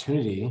the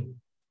opportunity,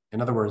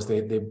 in other words,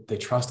 they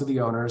trusted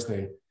the owners,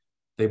 they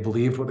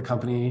believed what the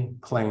company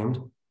claimed,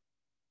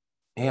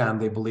 and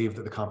they believed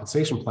that the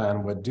compensation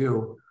plan would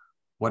do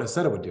what it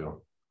said it would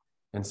do.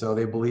 And so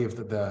they believed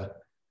that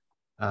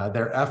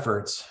their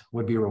efforts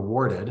would be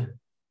rewarded.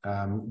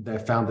 They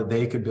found that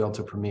they could build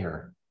to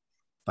premier,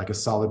 like a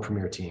solid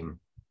premier team.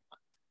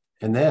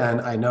 And then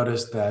I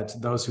noticed that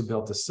those who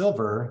built to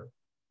silver,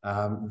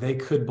 they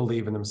could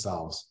believe in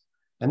themselves.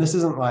 And this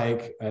isn't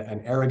like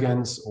an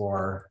arrogance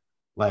or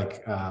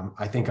like,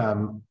 I think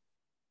I'm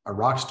a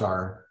rock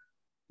star.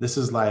 This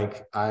is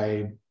like,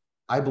 I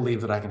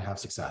believe that I can have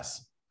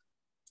success.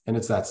 And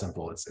it's that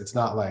simple. It's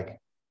not like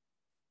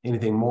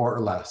anything more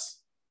or less.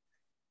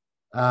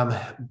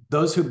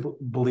 Those who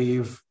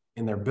believe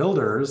in their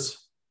builders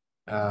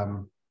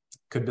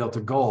could build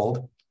to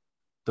gold.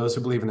 Those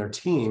who believe in their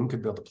team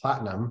could build to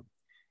platinum.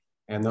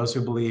 And those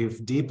who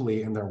believe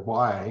deeply in their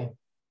why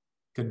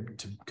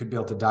could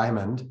build to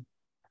diamond.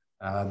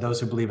 Those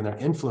who believe in their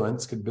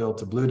influence could build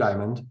to blue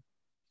diamond.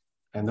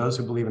 And those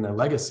who believe in their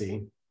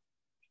legacy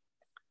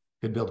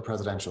could build to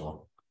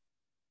presidential.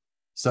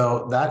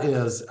 So that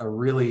is a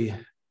really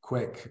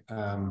quick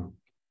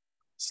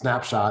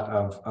snapshot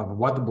of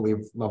what the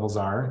belief levels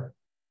are.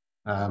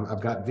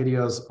 I've got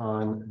videos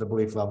on the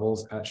belief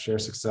levels at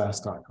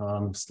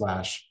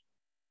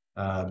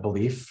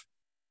sharesuccess.com/belief.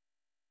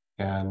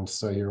 And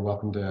so you're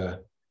welcome to,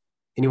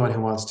 anyone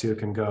who wants to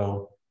can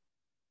go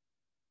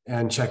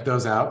and check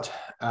those out.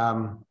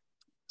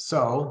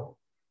 So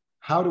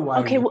how do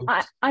I— Okay, well,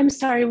 I'm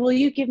sorry, will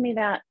you give me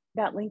that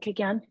link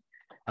again?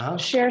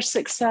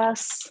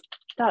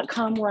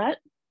 Sharesuccess.com what?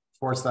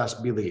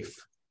 /belief.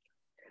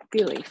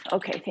 Belief.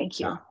 Okay, thank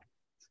you. Yeah.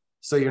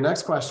 So your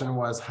next question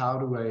was, how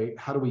do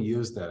we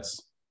use this?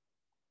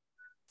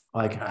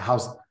 Like,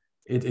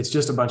 it's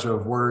just a bunch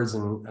of words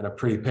and a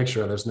pretty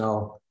picture. There's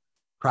no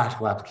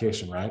practical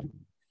application, right?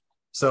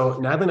 So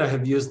Natalie and I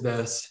have used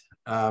this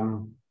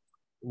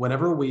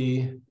whenever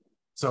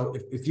so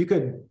if you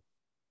could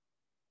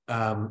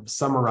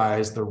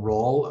summarize the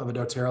role of a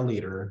doTERRA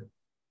leader,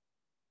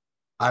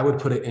 I would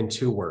put it in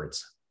 2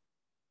 words: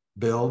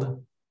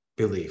 build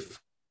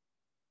belief.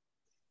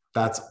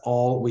 That's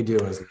all we do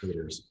as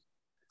leaders.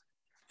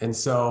 And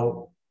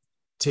so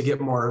to get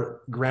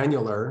more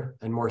granular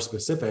and more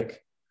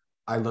specific,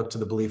 I look to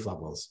the belief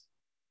levels.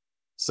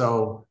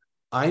 So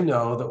I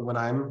know that when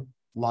I'm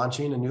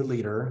launching a new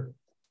leader,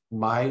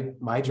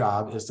 my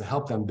job is to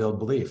help them build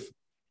belief,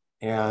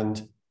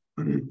 and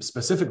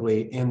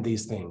specifically in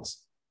these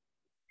things.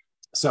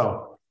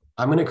 So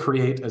I'm going to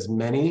create as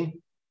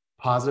many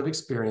positive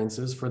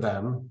experiences for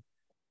them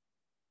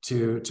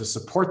to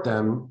support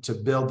them to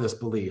build this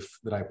belief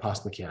that I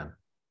possibly can.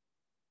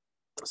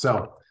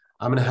 So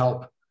I'm going to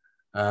help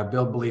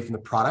build belief in the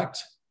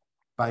product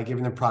by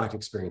giving them product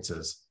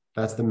experiences.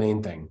 That's the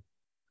main thing.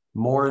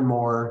 More and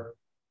more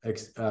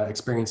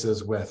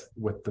experiences with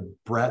the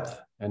breadth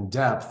and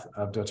depth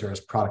of doTERRA's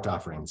product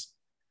offerings.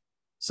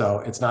 So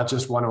it's not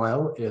just one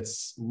oil,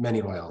 it's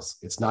many oils.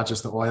 It's not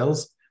just the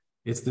oils,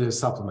 it's the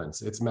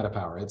supplements, it's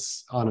MetaPower,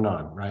 it's on,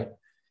 right?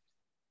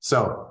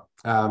 So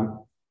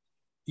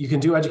you can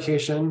do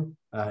education.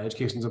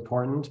 Education is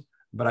important,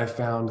 but I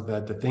found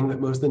that the thing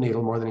that moves the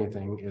needle more than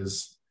anything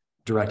is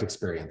direct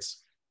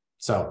experience.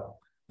 So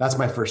that's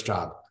my first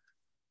job.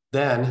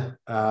 Then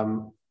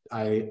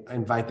I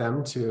invite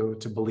them to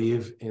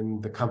believe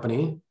in the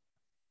company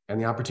and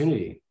the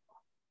opportunity.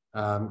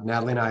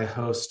 Natalie and I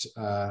host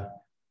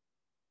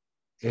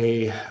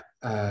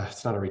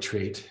it's not a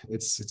retreat.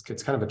 It's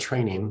kind of a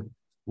training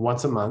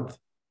once a month.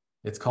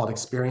 It's called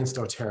Experience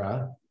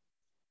doTERRA.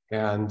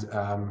 And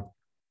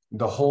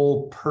the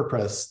whole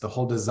purpose, the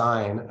whole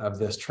design of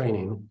this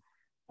training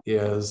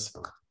is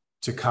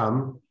to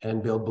come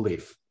and build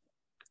belief.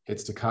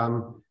 It's to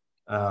come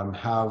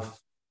have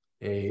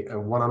a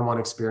one-on-one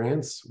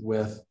experience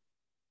with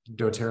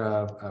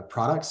doTERRA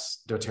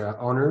products, doTERRA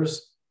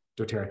owners,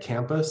 doTERRA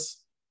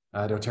campus,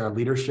 doTERRA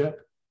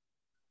leadership,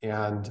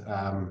 and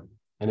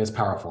it's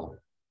powerful.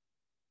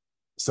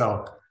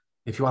 So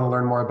if you want to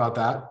learn more about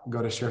that,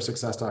 go to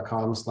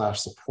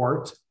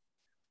sharesuccess.com/support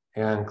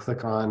and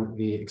click on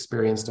the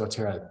Experience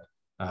doTERRA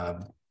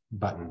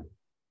button.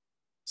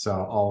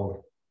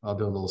 So I'll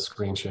do a little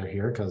screen share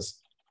here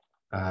because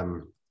we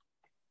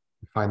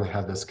finally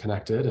have this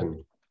connected.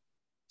 And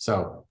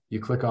so you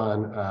click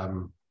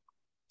on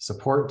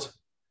support,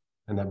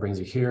 and that brings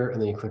you here. And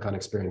then you click on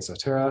Experience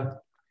doTERRA,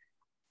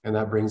 and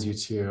that brings you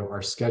to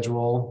our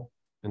schedule.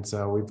 And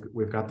so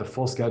we've got the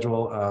full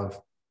schedule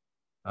of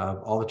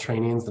all the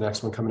trainings. The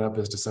next one coming up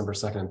is December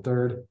 2nd and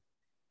 3rd.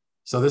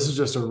 So this is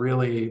just a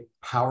really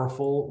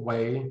powerful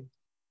way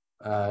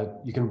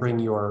you can bring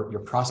your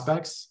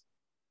prospects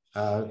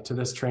to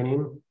this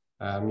training.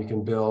 You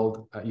can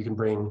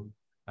bring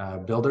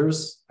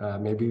builders,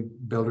 maybe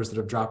builders that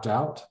have dropped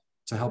out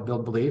to help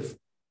build belief.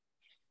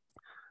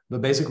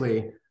 But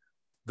basically,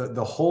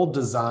 the whole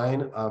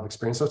design of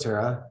Experience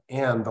doTERRA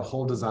and the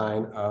whole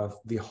design of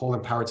the whole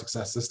Empowered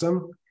Success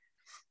system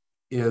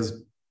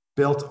is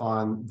built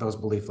on those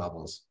belief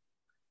levels.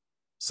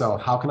 So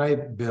how can I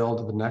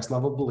build the next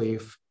level of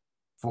belief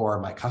for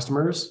my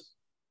customers,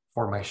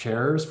 for my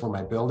sharers, for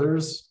my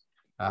builders,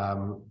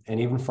 and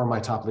even for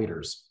my top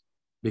leaders?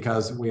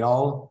 Because we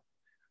all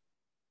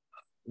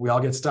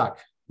get stuck,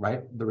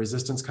 right? The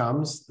resistance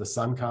comes, the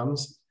sun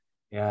comes,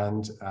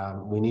 and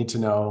we need to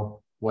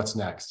know what's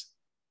next.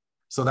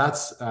 So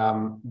that's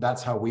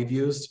how we've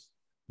used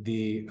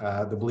the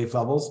belief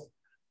levels.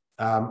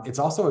 It's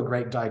also a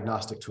great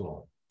diagnostic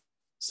tool.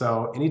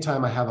 So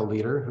anytime I have a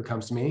leader who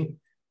comes to me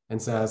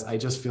and says, I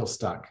just feel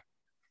stuck,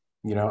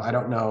 I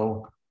don't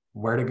know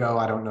where to go,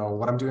 I don't know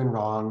what I'm doing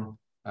wrong,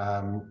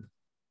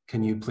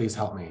 can you please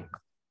help me?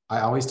 I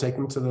always take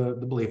them to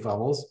the belief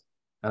levels,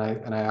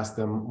 and I ask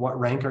them, what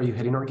rank are you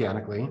hitting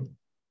organically?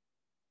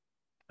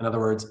 In other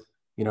words,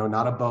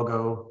 not a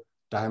BOGO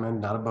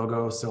diamond, not a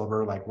BOGO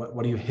silver, like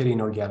what are you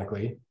hitting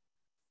organically?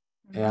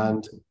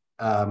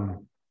 Mm-hmm.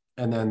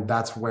 And then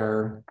that's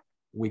where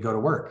we go to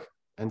work.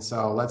 And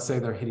so let's say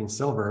they're hitting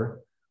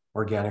silver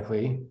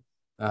organically.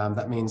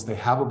 That means they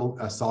have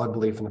a solid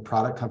belief in the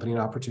product, company,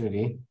 and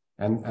opportunity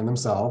and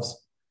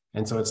themselves.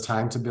 And so it's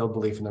time to build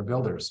belief in their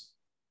builders.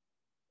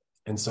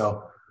 And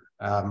so,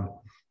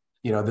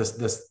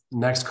 this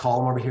next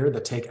column over here,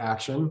 the take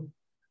action,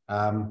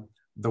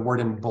 the word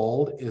in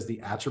bold is the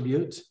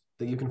attribute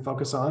that you can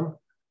focus on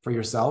for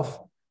yourself.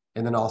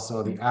 And then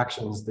also the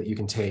actions that you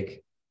can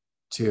take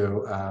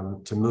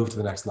to move to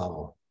the next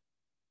level.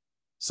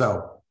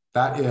 So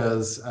that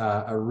is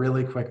a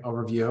really quick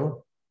overview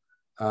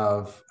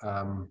of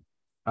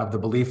the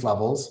belief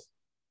levels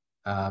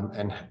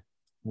and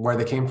where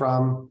they came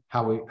from,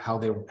 how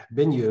they've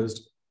been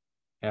used,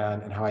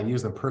 and how I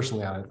use them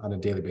personally on a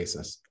daily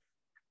basis.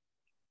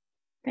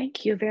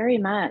 Thank you very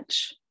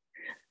much.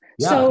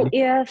 Yeah. So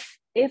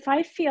if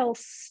I feel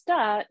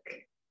stuck,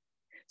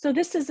 so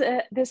this is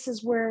like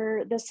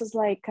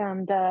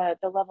the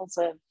levels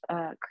of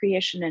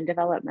creation and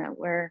development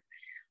where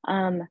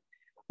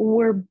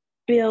we're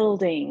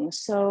building.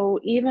 So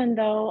even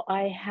though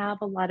I have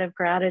a lot of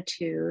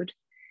gratitude,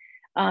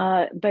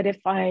 but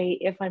if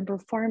I'm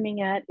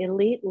performing at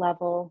elite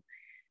level,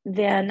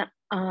 then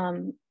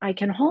I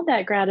can hold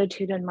that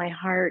gratitude in my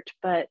heart,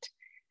 but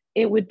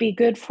it would be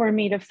good for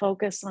me to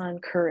focus on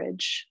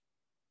courage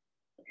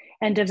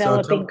and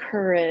developing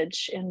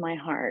courage in my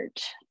heart.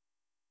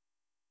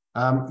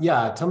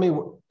 Tell me,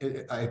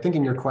 I think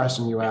in your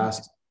question you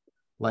asked,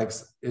 like,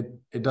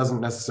 it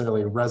doesn't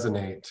necessarily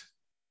resonate.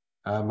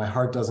 My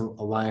heart doesn't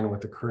align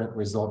with the current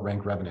result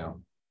rank revenue.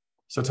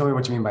 So tell me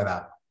what you mean by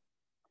that.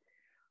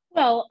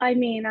 Well, I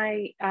mean,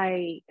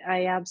 I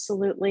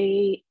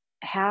absolutely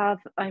have.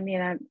 I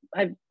mean,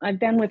 I've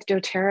been with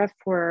doTERRA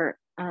for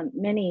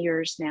many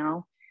years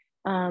now,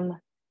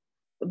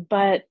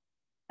 but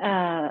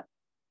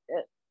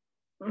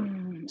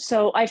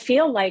so I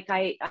feel like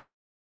I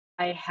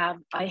have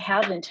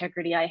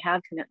integrity, I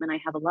have commitment, I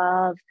have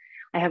love,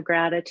 I have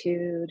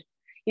gratitude.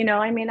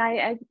 I mean,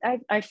 I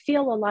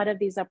feel a lot of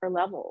these upper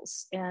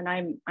levels, and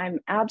I'm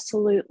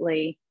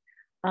absolutely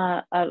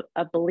a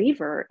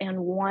believer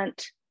and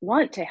want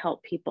to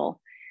help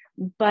people,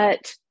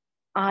 but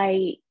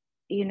I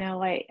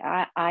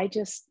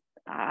just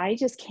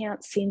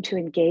can't seem to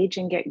engage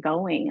and get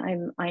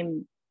going.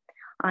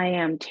 I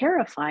am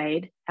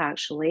terrified,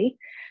 actually,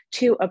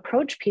 to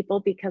approach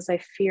people because I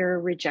fear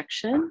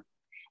rejection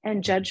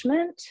and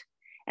judgment.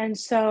 And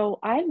so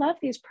I love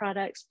these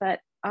products,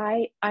 but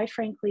I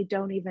frankly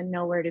don't even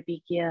know where to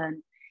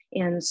begin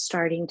in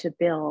starting to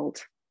build.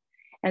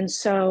 And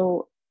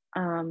so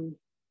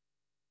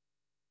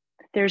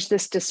there's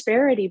this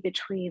disparity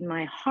between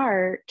my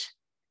heart.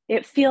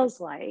 It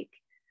feels like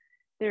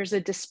there's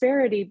a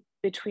disparity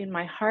between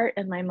my heart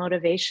and my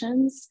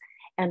motivations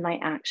and my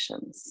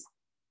actions.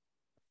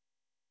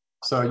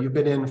 So you've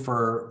been in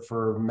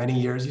for many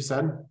years, you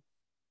said?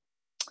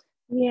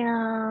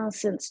 Yeah,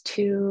 since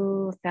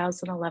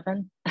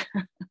 2011.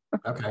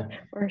 Okay.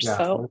 Or Yeah,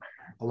 so.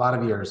 a lot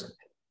of years.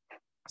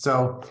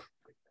 So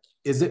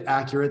is it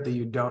accurate that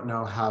you don't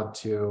know how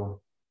to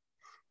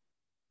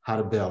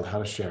build, how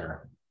to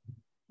share?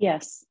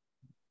 Yes.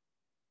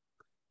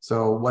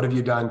 So what have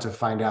you done to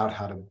find out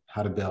how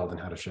to build and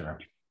how to share?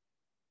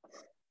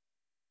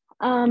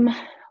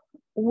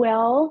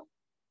 Well,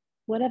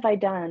 what have I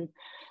done?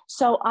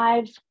 So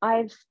I've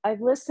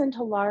listened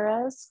to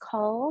Laura's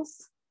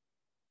calls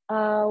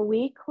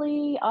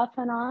weekly, off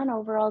and on,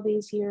 over all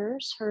these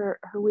years, her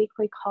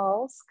weekly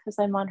calls, because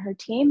I'm on her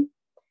team.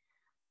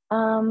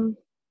 I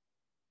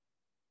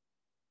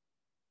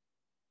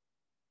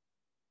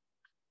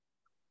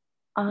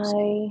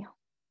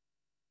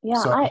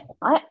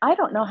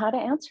don't know how to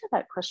answer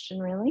that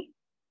question, really.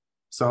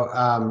 So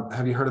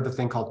have you heard of the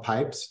thing called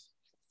pipes?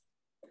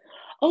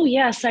 Oh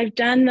yes, I've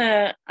been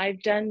through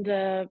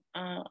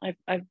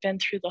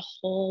the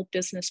whole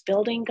business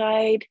building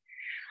guide.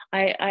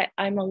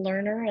 I'm a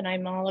learner, and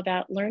I'm all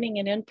about learning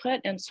and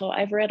input. And so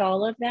I've read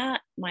all of that.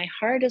 My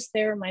heart is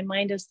there, my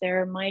mind is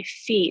there, my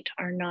feet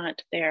are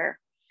not there.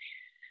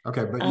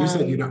 Okay, but you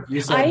said you don't. You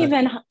said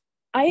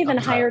I even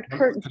hired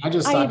Kurt. Can I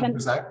just stop you for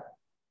a sec?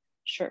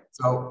 Sure.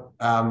 So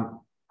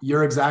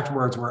your exact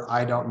words were,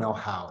 "I don't know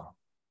how."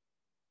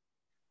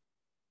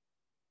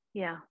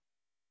 Yeah.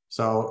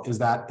 So is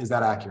that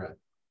accurate?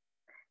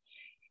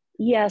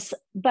 Yes,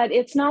 but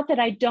it's not that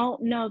I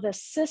don't know the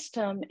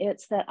system,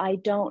 it's that I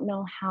don't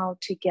know how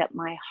to get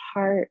my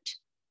heart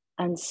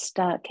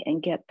unstuck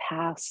and get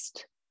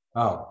past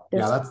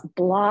this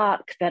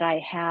block that I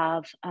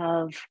have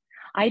of,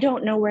 I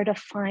don't know where to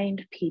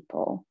find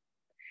people.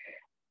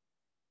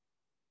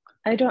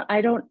 I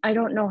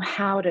don't know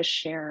how to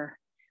share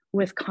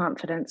with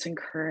confidence and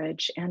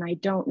courage, and I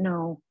don't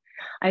know.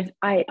 I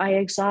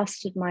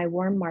exhausted my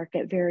warm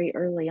market very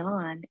early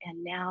on,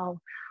 and now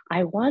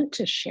I want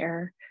to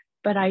share,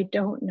 but I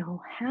don't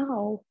know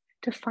how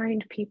to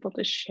find people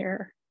to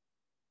share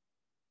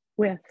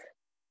with.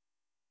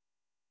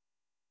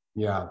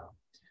 Yeah.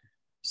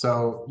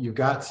 So you've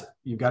got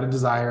a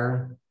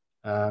desire,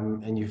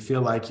 and you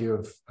feel like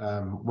you've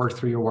worked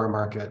through your warm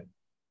market,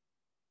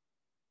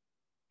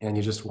 and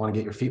you just want to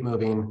get your feet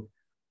moving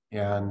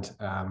and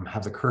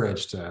have the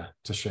courage to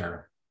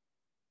share.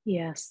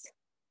 Yes.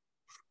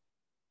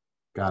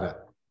 Got it.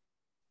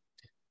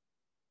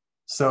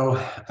 So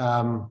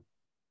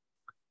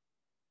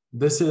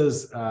this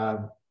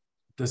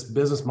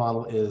business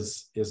model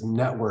is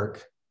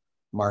network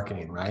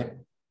marketing, right?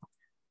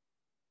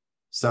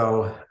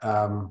 So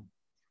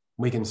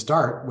we can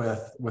start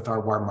with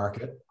our warm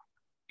market,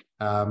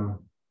 and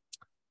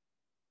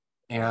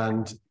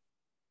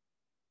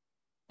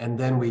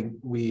then we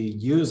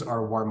use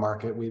our warm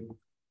market,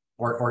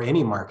 or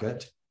any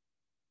market,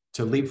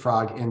 to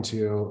leapfrog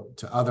into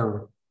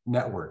other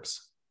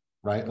networks,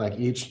 right? Like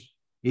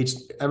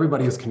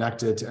everybody is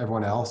connected to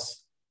everyone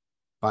else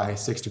by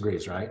 6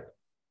 degrees, right?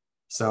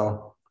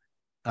 So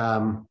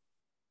so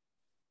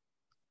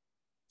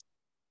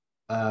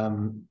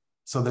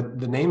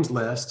the names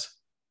list,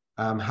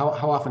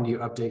 how often do you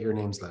update your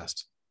names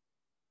list?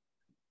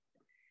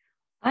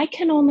 I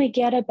can only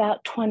get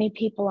about 20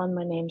 people on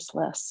my names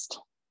list.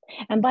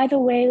 And by the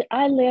way,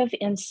 I live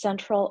in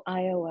central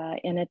Iowa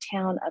in a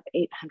town of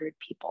 800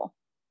 people.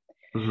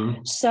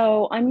 Mm-hmm.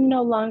 So I'm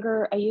no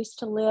longer, I used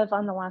to live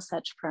on the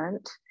Wasatch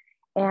Front,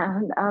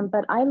 and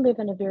but I live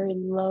in a very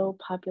low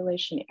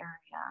population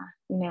area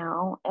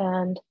now.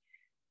 And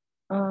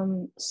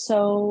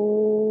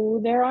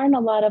so there aren't a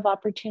lot of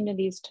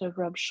opportunities to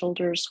rub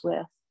shoulders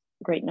with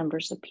great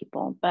numbers of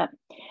people. But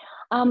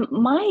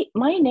my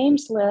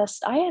names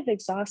list, I have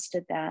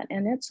exhausted that,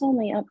 and it's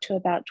only up to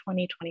about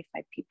 20,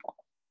 25 people.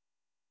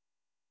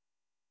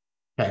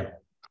 Okay,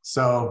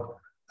 so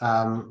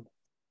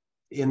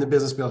in the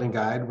business building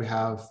guide, we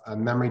have a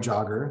memory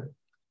jogger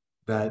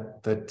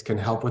that can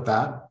help with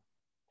that.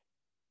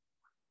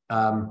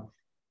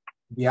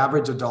 The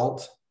average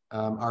adult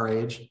our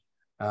age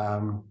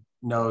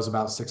knows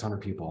about 600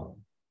 people,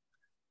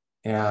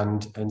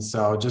 and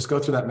so just go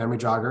through that memory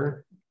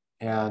jogger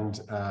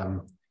and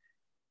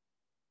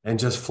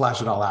just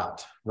flesh it all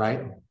out,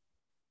 right?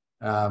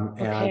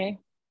 Okay.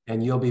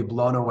 And you'll be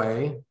blown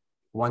away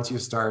once you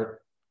start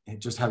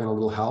just having a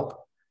little help,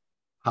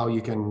 how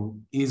you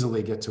can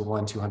easily get to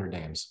 100-200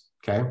 names.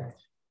 Okay,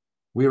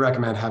 we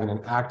recommend having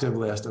an active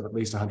list of at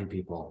least 100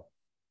 people.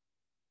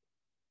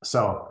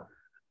 So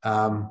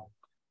the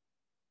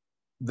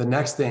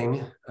next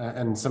thing,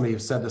 and somebody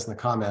said this in the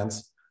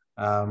comments,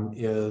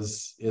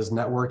 is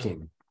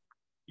networking,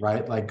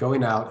 right? Like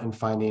going out and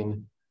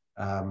finding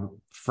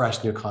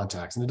fresh new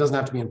contacts, and it doesn't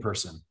have to be in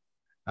person.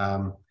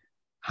 How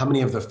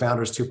many of the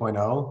Founders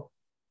 2.0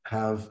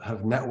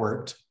 have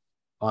networked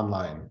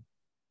online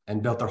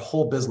and built their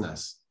whole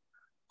business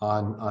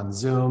on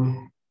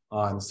Zoom,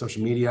 on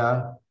social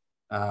media?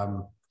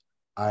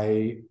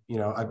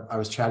 I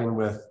was chatting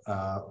with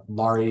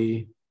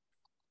Laurie,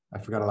 I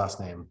forgot her last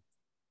name,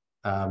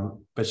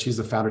 but she's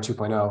a founder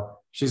 2.0.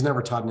 She's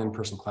never taught an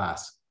in-person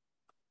class,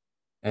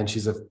 and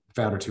she's a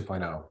founder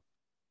 2.0.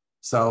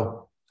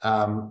 So,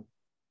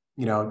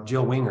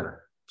 Jill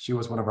Winger, she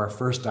was one of our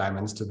first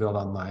diamonds to build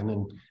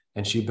online,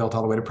 and she built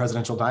all the way to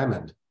presidential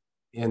diamond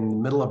in the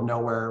middle of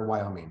nowhere,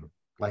 Wyoming,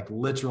 like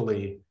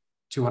literally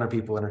 200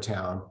 people in her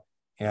town.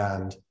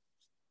 And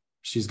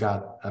she's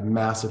got a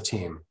massive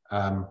team.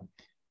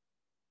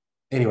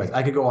 Anyways,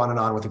 I could go on and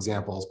on with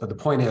examples, but the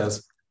point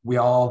is we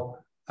all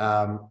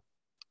have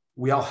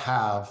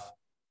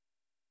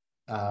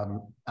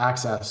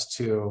access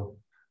to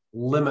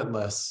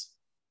limitless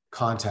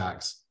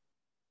contacts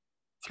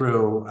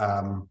through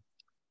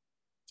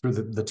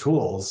the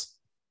tools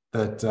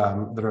that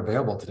are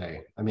available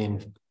today. I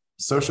mean,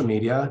 social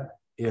media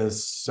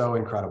is so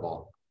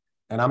incredible,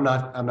 and I'm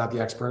not the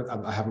expert.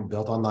 I haven't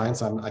built online,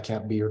 so I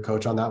can't be your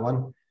coach on that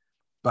one.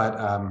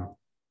 But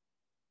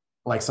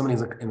like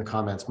somebody's in the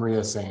comments, Maria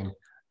is saying,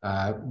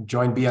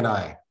 join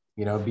BNI.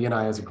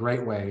 BNI is a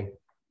great way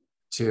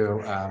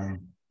to.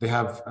 They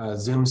have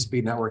Zoom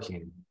speed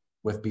networking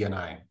with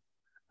BNI,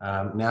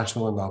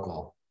 national and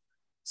local.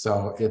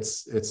 So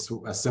it's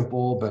a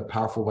simple but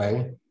powerful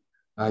way.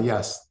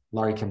 Yes,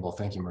 Laurie Kimball.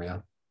 Thank you,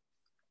 Maria.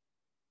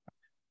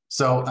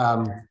 So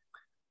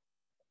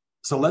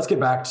let's get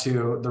back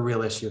to the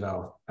real issue,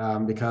 though,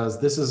 because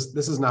this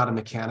is not a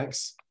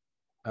mechanics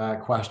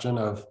question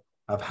of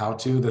how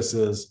to. This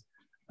is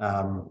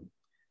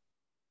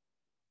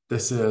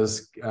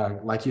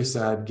like you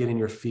said, getting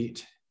your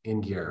feet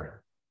in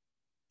gear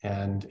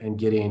and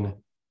getting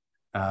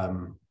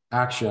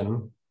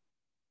action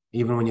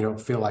even when you don't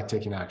feel like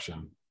taking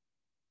action.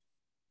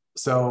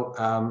 So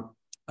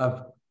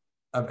of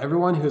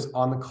everyone who's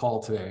on the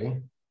call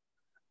today,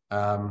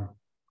 how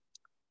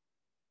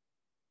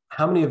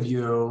many of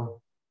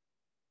you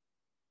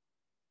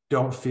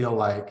don't feel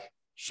like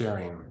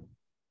sharing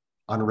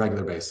on a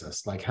regular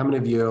basis? Like, how many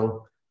of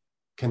you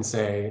can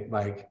say,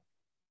 like,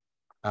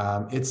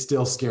 it's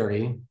still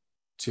scary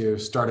to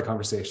start a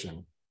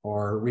conversation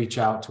or reach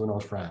out to an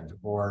old friend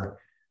or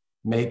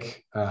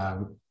make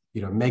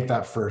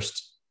that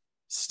first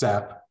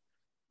step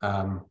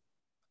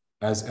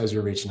as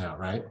you're reaching out,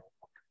 right?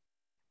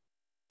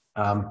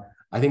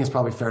 I think it's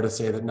probably fair to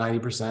say that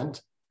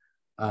 90%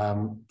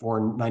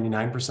 or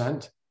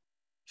 99%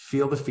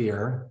 feel the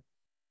fear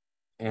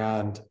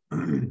and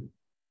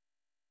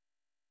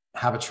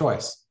have a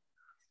choice.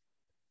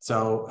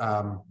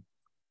 So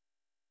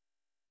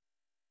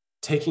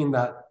taking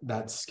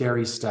that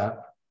scary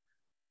step,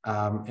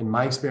 in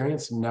my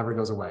experience, never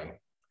goes away.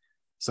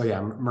 So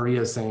yeah,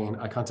 Maria is saying,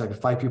 I contacted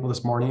 5 people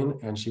this morning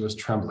and she was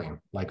trembling,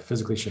 like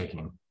physically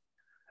shaking.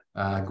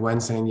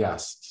 Gwen saying,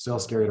 yes, still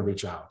scary to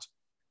reach out.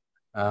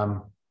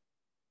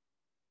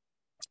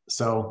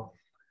 So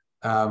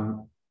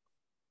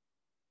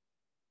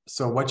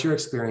what you're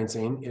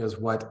experiencing is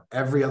what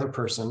every other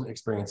person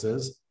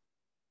experiences.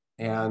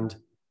 And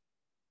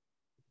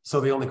so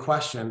the only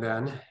question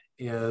then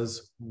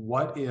is,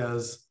 what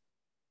is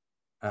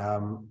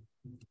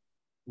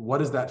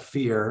that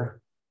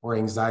fear or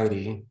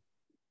anxiety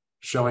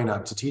showing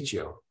up to teach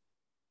you?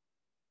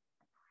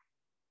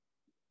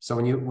 So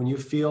when you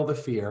feel the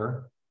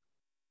fear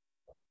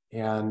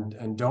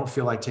and don't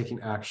feel like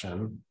taking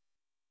action,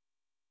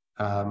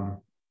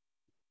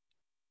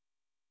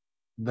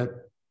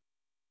 the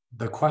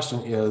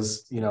question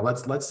is,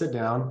 let's sit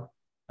down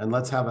and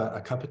let's have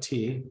a cup of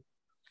tea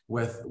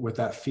with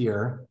that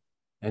fear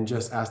and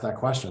just ask that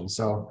question.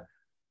 So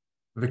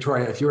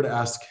Victoria, if you were to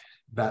ask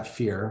that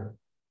fear,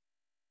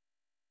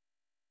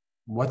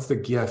 what's the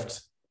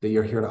gift that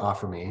you're here to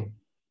offer me?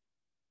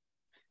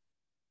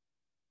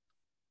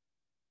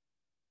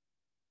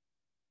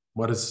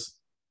 What's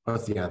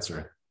the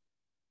answer?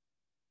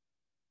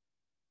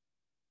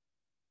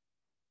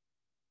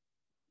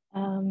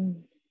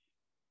 I'm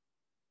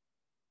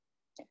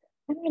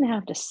going to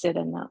have to sit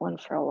in that one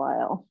for a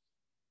while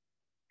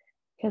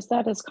because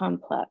that is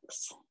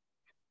complex.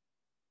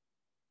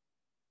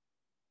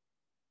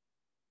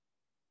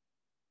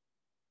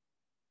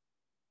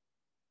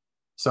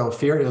 So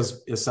fear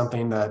is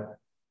something that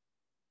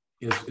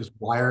is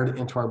wired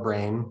into our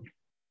brain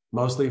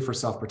mostly for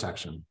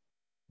self-protection,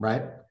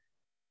 right?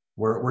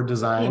 We're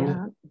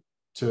designed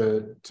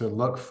to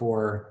look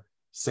for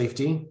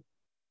safety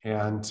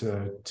and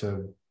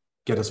to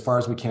get as far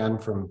as we can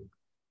from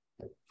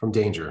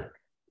danger.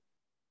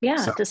 Yeah,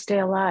 so, to stay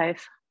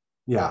alive.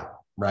 Yeah,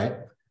 right.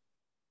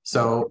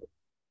 So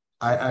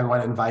I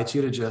want to invite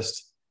you to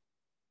just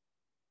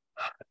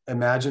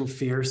imagine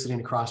fear sitting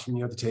across from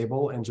you at the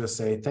table and just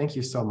say, thank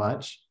you so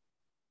much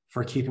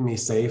for keeping me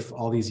safe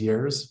all these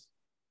years.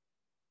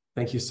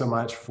 Thank you so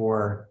much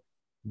for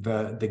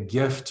the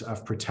gift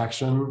of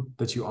protection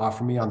that you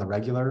offer me on the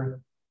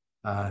regular.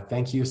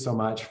 Thank you so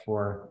much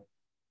for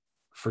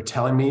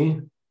telling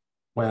me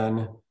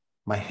when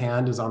my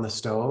hand is on the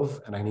stove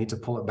and I need to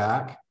pull it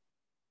back.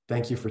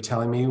 Thank you for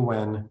telling me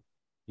when,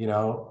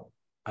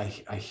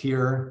 I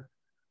hear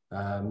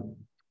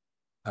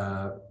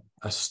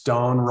a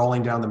stone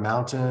rolling down the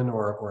mountain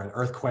or an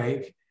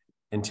earthquake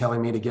and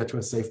telling me to get to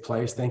a safe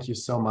place. Thank you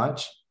so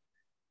much.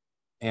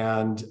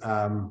 And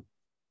I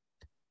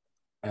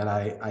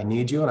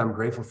need you, and I'm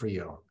grateful for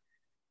you.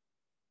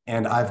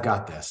 And I've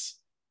got this.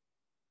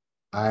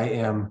 I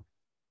am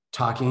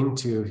talking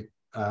to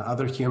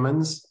other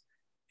humans,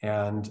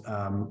 and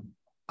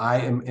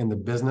I am in the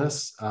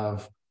business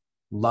of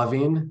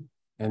loving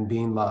and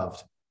being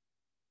loved.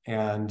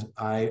 And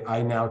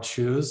I now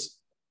choose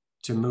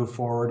to move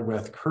forward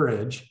with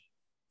courage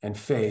and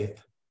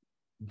faith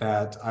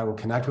that I will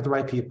connect with the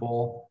right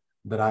people,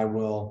 that I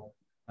will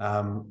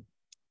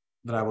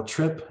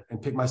trip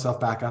and pick myself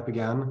back up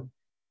again.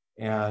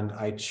 And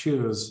I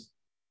choose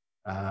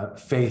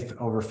faith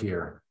over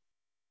fear.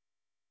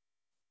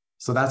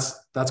 So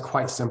that's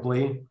quite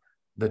simply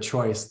the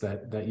choice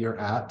that you're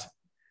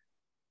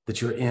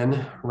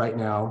in right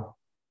now,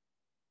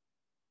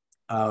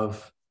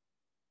 of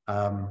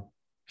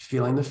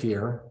feeling the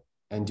fear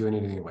and doing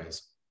it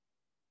anyways.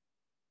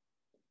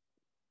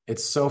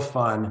 It's so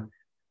fun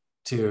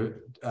to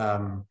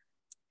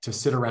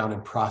sit around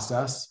and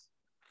process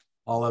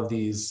all of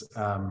these,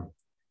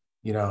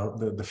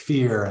 the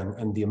fear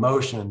and the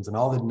emotions and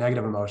all the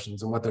negative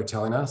emotions and what they're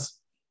telling us.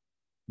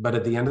 But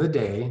at the end of the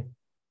day,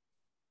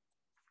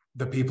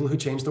 the people who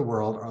change the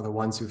world are the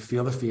ones who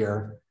feel the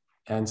fear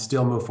and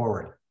still move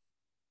forward.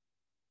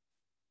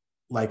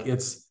 Like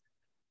it's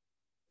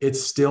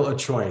still a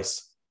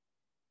choice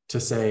to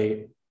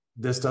say,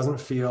 this doesn't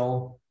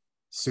feel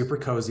super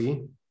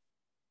cozy,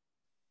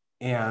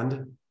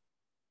 and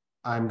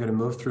I'm going to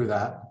move through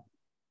that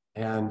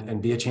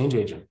and be a change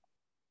agent.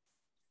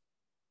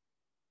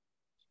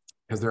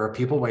 Because there are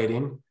people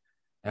waiting,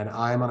 and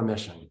I'm on a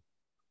mission.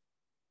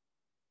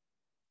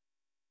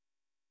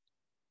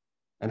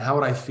 And how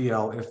would I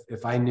feel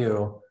if I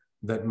knew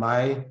that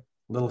my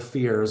little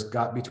fears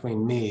got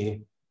between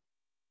me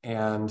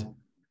and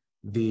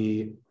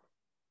the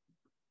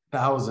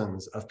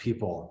thousands of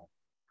people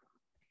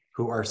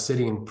who are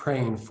sitting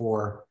praying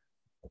for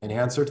an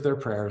answer to their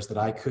prayers that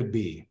I could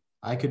be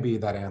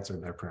that answer to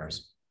their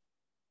prayers.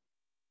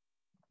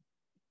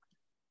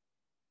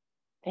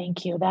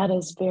 Thank you. That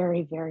is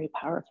very, very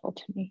powerful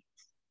to me.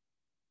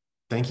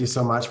 Thank you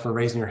so much for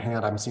raising your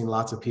hand. I'm seeing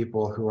lots of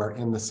people who are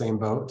in the same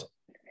boat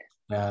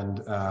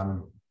and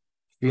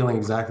feeling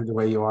exactly the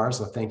way you are.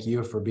 So thank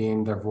you for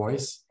being their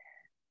voice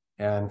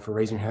and for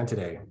raising your hand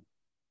today.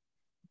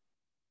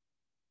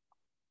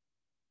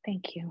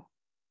 Thank you.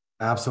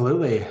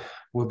 Absolutely.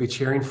 We'll be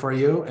cheering for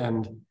you,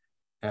 and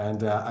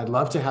I'd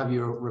love to have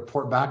you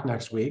report back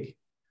next week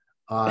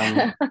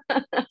on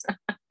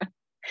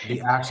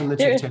the action that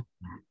you've taken.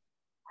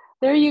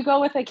 There you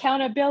go with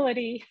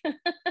accountability.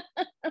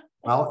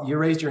 Well, you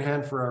raised your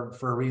hand for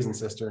a reason,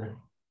 sister.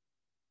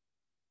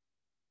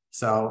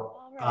 So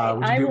all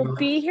right. I will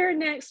be here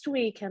next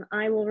week, and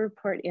I will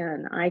report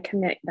in. I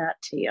commit that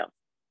to you.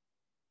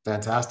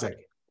 Fantastic.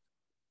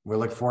 We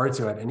look forward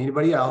to it. And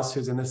anybody else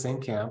who's in the same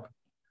camp,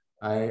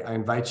 I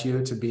invite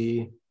you to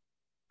be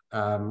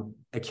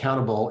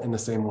accountable in the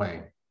same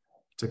way,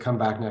 to come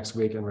back next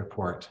week and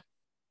report.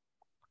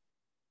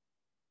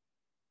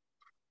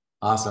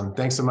 Awesome.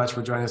 Thanks so much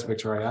for joining us,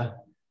 Victoria.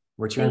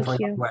 We're cheering for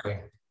you all the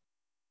way.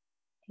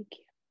 Thank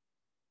you.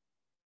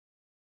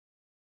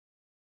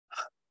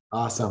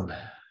 Awesome.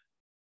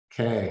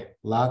 Okay.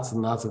 Lots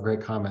and lots of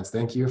great comments.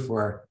 Thank you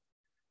so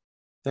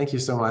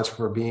much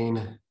for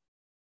being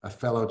a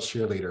fellow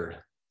cheerleader.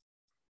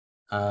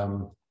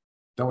 Don't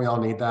we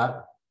all need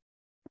that?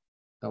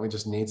 Don't we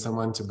just need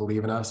someone to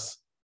believe in us?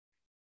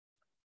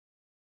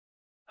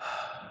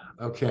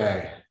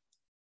 Okay.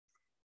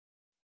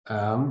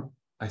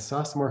 I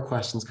saw some more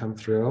questions come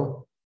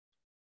through.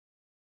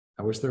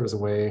 I wish there was a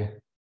way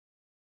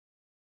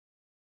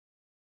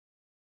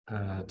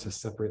to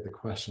separate the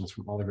questions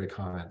from all the great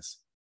comments.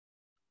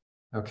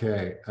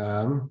 Okay.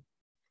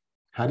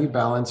 How do you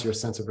balance your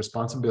sense of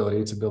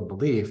responsibility to build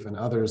belief and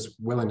others'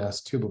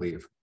 willingness to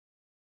believe?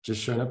 Just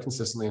showing up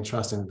consistently and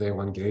trusting that they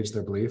will engage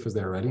their belief as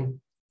they're ready.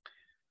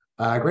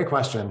 Great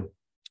question.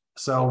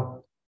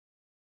 So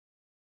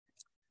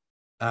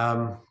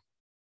I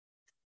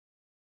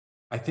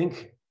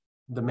think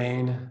the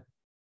main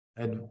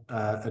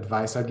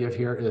advice I'd give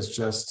here is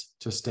just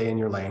to stay in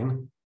your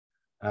lane.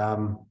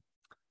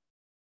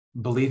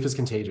 Belief is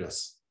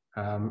contagious.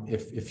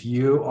 If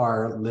you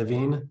are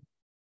living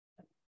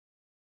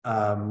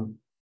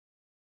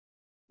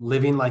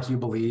like you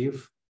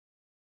believe,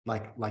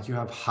 like you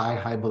have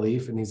high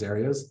belief in these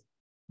areas,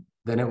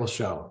 then it will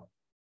show.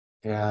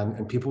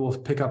 And people will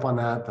pick up on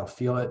that, they'll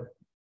feel it,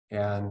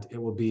 and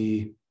it will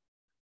be,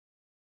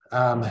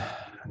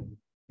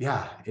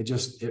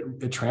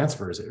 it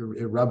transfers,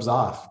 it rubs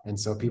off. And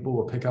so people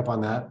will pick up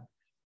on that.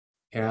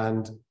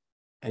 And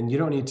you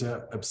don't need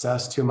to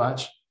obsess too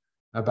much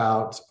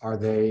about, are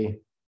they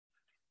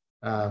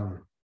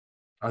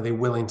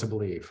willing to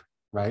believe,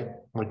 right?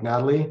 Like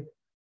Natalie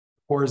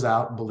pours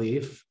out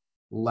belief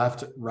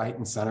left, right,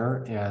 and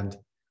center. And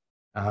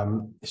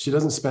she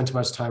doesn't spend too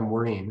much time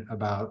worrying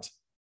about,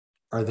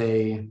 are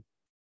they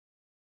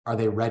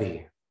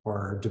ready?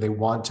 or do they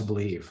want to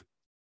believe?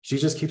 She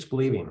just keeps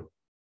believing,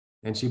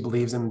 and she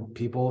believes in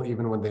people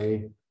even when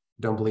they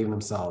don't believe in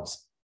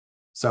themselves.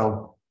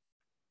 So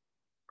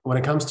when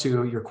it comes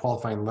to your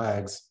qualifying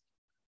legs,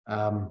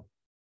 I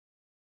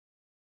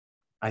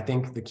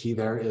think the key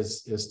there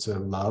is to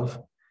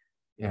love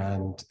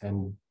and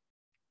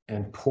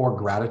pour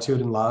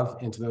gratitude and love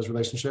into those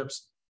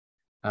relationships.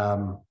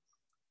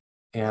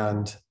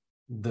 And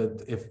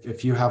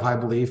if you have high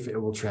belief, it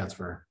will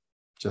transfer.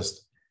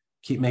 Just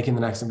keep making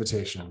the next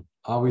invitation.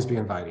 Always be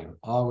inviting.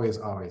 Always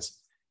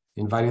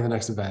inviting the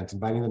next event,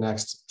 inviting the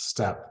next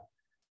step,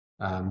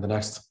 the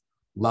next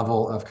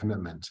level of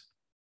commitment.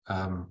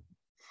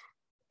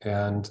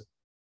 And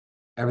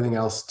everything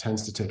else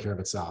tends to take care of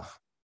itself.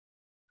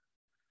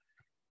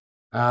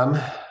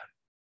 Oh,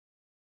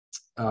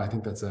 I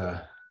think that's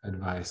a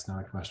advice,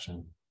 not a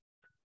question.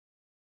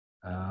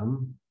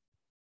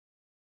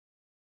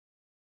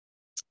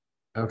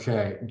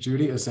 Okay,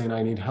 Judy is saying,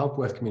 I need help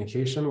with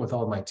communication with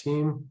all of my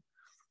team.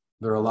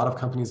 There are a lot of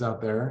companies out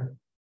there.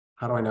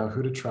 How do I know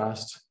who to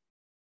trust?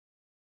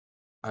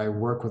 I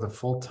work a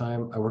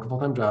full-time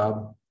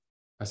job.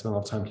 I spend a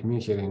lot of time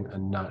communicating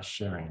and not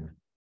sharing.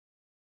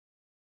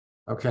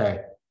 Okay,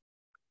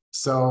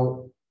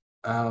 so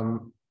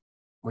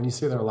when you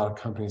say there are a lot of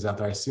companies out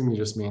there, I assume you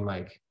just mean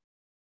like,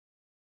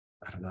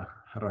 I don't know,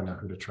 how do I know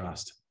who to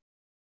trust?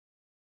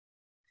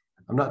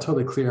 I'm not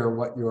totally clear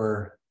what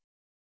your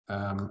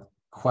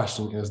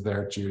question is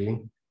there,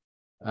 Judy.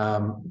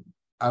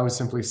 I would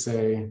simply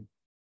say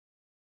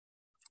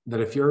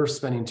that if you're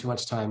spending too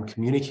much time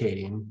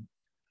communicating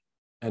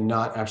and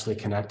not actually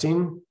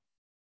connecting,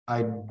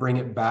 I'd bring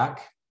it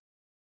back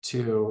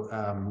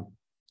to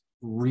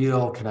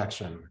real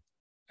connection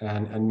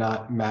and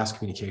not mass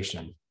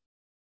communication.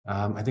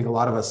 I think a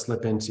lot of us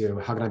slip into,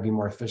 how can I be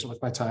more efficient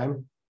with my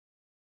time?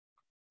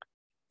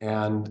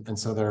 And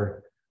so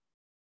they're,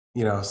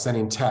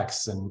 sending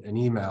texts and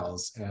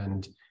emails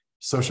and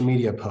social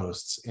media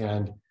posts,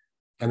 and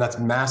that's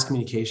mass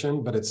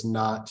communication, but it's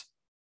not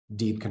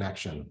deep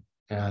connection.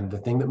 And the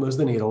thing that moves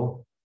the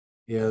needle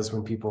is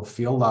when people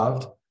feel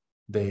loved,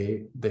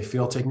 they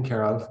feel taken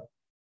care of,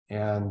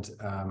 and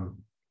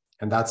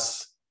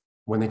that's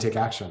when they take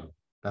action.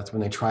 That's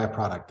when they try a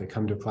product, they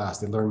come to a class,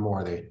 they learn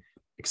more, they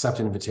accept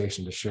an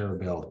invitation to share or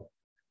build.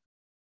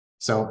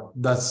 So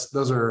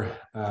those are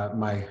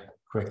my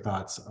quick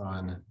thoughts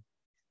on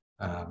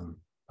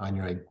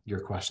your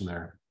question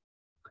there.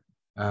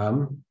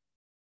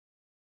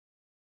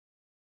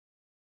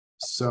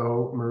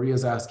 So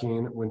Maria's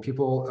asking, when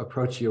people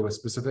approach you with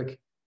specific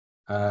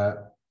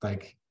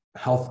like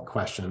health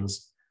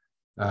questions,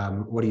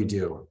 what do you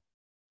do?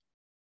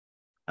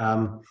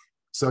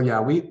 So yeah,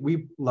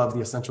 we love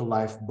the Essential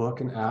Life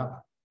book and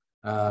app.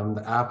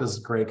 The app is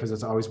great because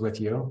it's always with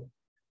you.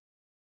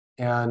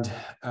 And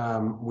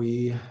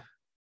we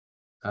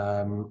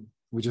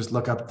just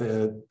look up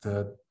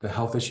the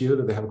health issue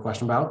that they have a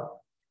question about.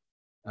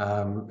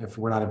 If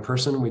we're not in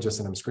person, we just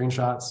send them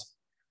screenshots.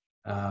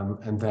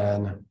 And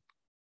then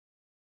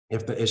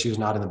if the issue is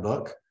not in the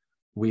book,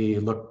 we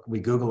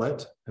Google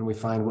it and we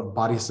find what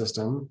body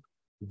system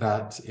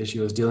that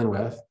issue is dealing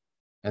with.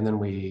 And then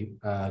we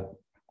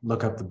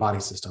look up the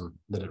body system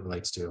that it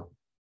relates to.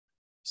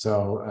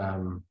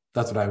 So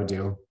that's what I would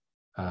do.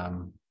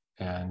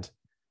 And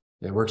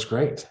it works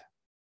great.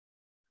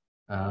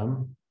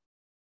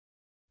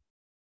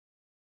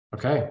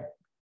 Okay.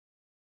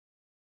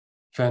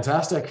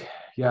 Fantastic.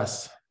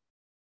 Yes.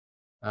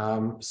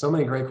 So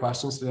many great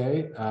questions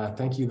today.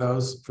 Thank you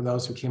for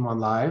those who came on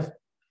live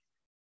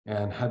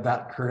and had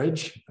that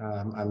courage.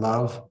 I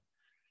love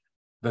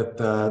that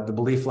the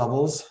belief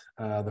levels,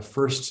 the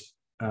first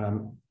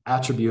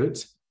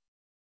attribute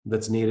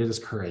that's needed is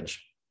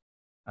courage.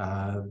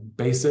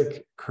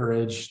 Basic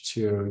courage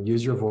to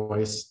use your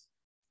voice,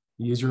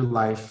 use your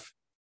life,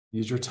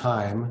 use your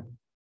time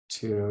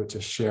to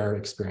share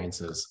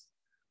experiences.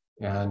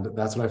 And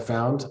that's what I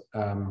found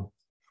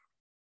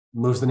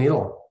moves the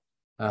needle.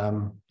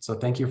 So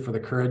thank you for the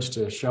courage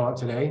to show up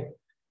today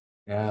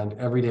and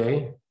every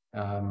day,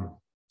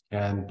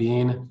 and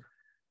being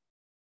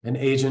an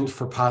agent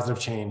for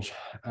positive change.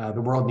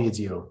 The world needs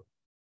you.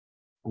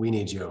 We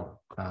need you.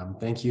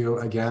 Thank you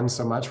again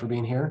so much for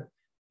being here,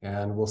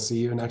 and we'll see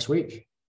you next week.